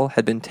cattle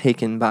had been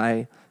taken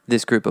by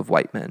this group of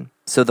white men.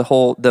 So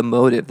the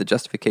motive, the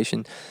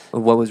justification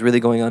of what was really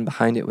going on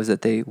behind it was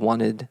that they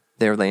wanted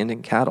their land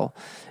and cattle.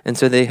 And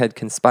so they had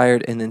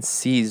conspired and then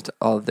seized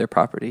all of their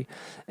property.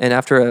 And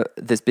after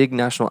this big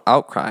national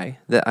outcry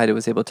that Ida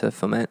was able to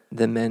foment,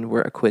 the men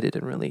were acquitted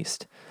and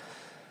released.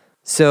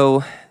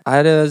 So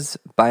Ida's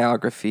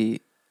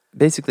biography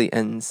basically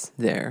ends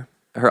there.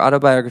 Her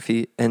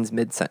autobiography ends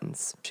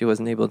mid-sentence. She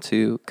wasn't able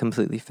to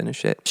completely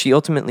finish it. She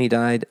ultimately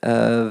died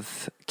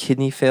of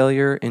kidney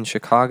failure in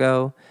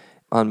Chicago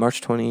on March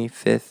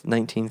 25th,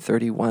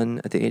 1931,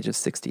 at the age of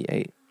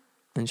 68.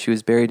 And she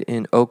was buried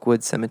in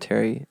Oakwood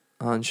Cemetery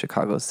on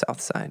Chicago's South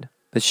Side.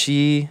 But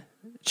she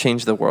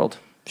changed the world.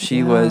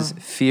 She was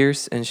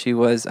fierce, and she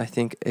was, I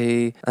think,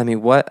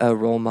 what a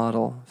role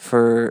model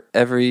for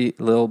every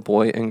little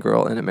boy and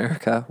girl in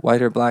America,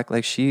 white or black.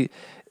 Like, she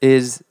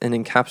is an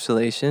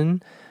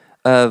encapsulation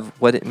of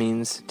what it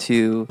means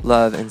to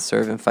love and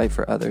serve and fight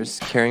for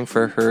others, caring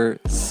for her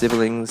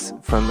siblings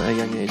from a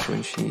young age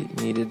when she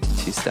needed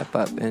to step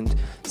up, and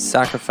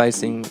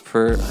sacrificing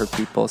for her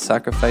people,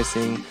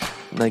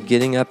 like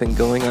getting up and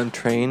going on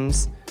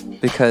trains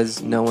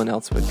because no one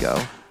else would go.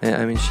 And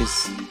I mean,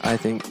 she's, I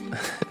think,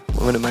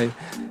 one of my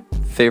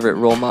favorite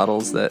role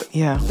models that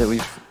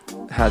we've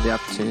had the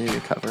opportunity to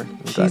cover.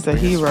 She's a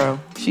hero.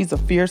 She's a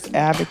fierce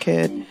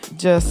advocate.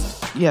 This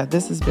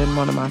has been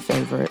one of my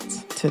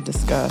favorites to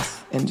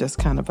discuss and just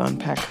kind of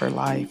unpack her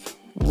life.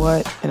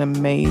 What an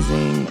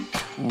amazing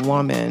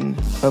woman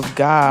of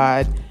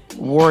God,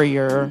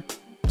 warrior,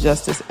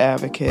 justice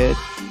advocate,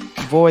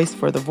 voice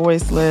for the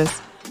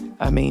voiceless.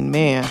 I mean,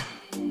 man.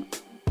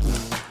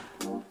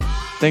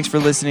 Thanks for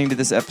listening to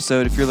this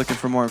episode. If you're looking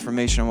for more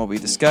information on what we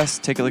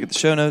discussed, take a look at the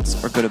show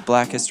notes or go to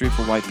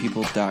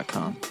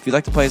blackhistoryforwhitepeople.com. If you'd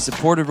like to play a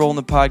supportive role in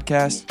the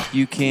podcast,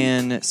 you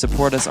can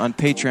support us on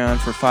Patreon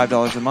for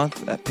 $5 a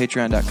month at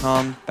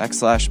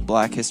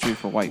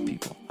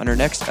patreon.com/blackhistoryforwhitepeople. On our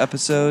next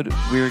episode,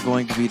 we're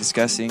going to be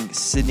discussing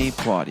Sidney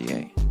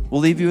Poitier. We'll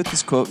leave you with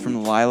this quote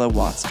from Lila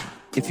Watson.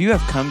 "If you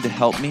have come to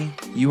help me,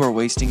 you are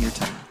wasting your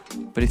time.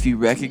 But if you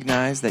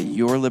recognize that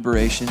your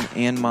liberation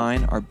and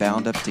mine are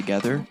bound up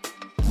together,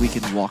 we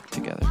can walk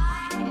together."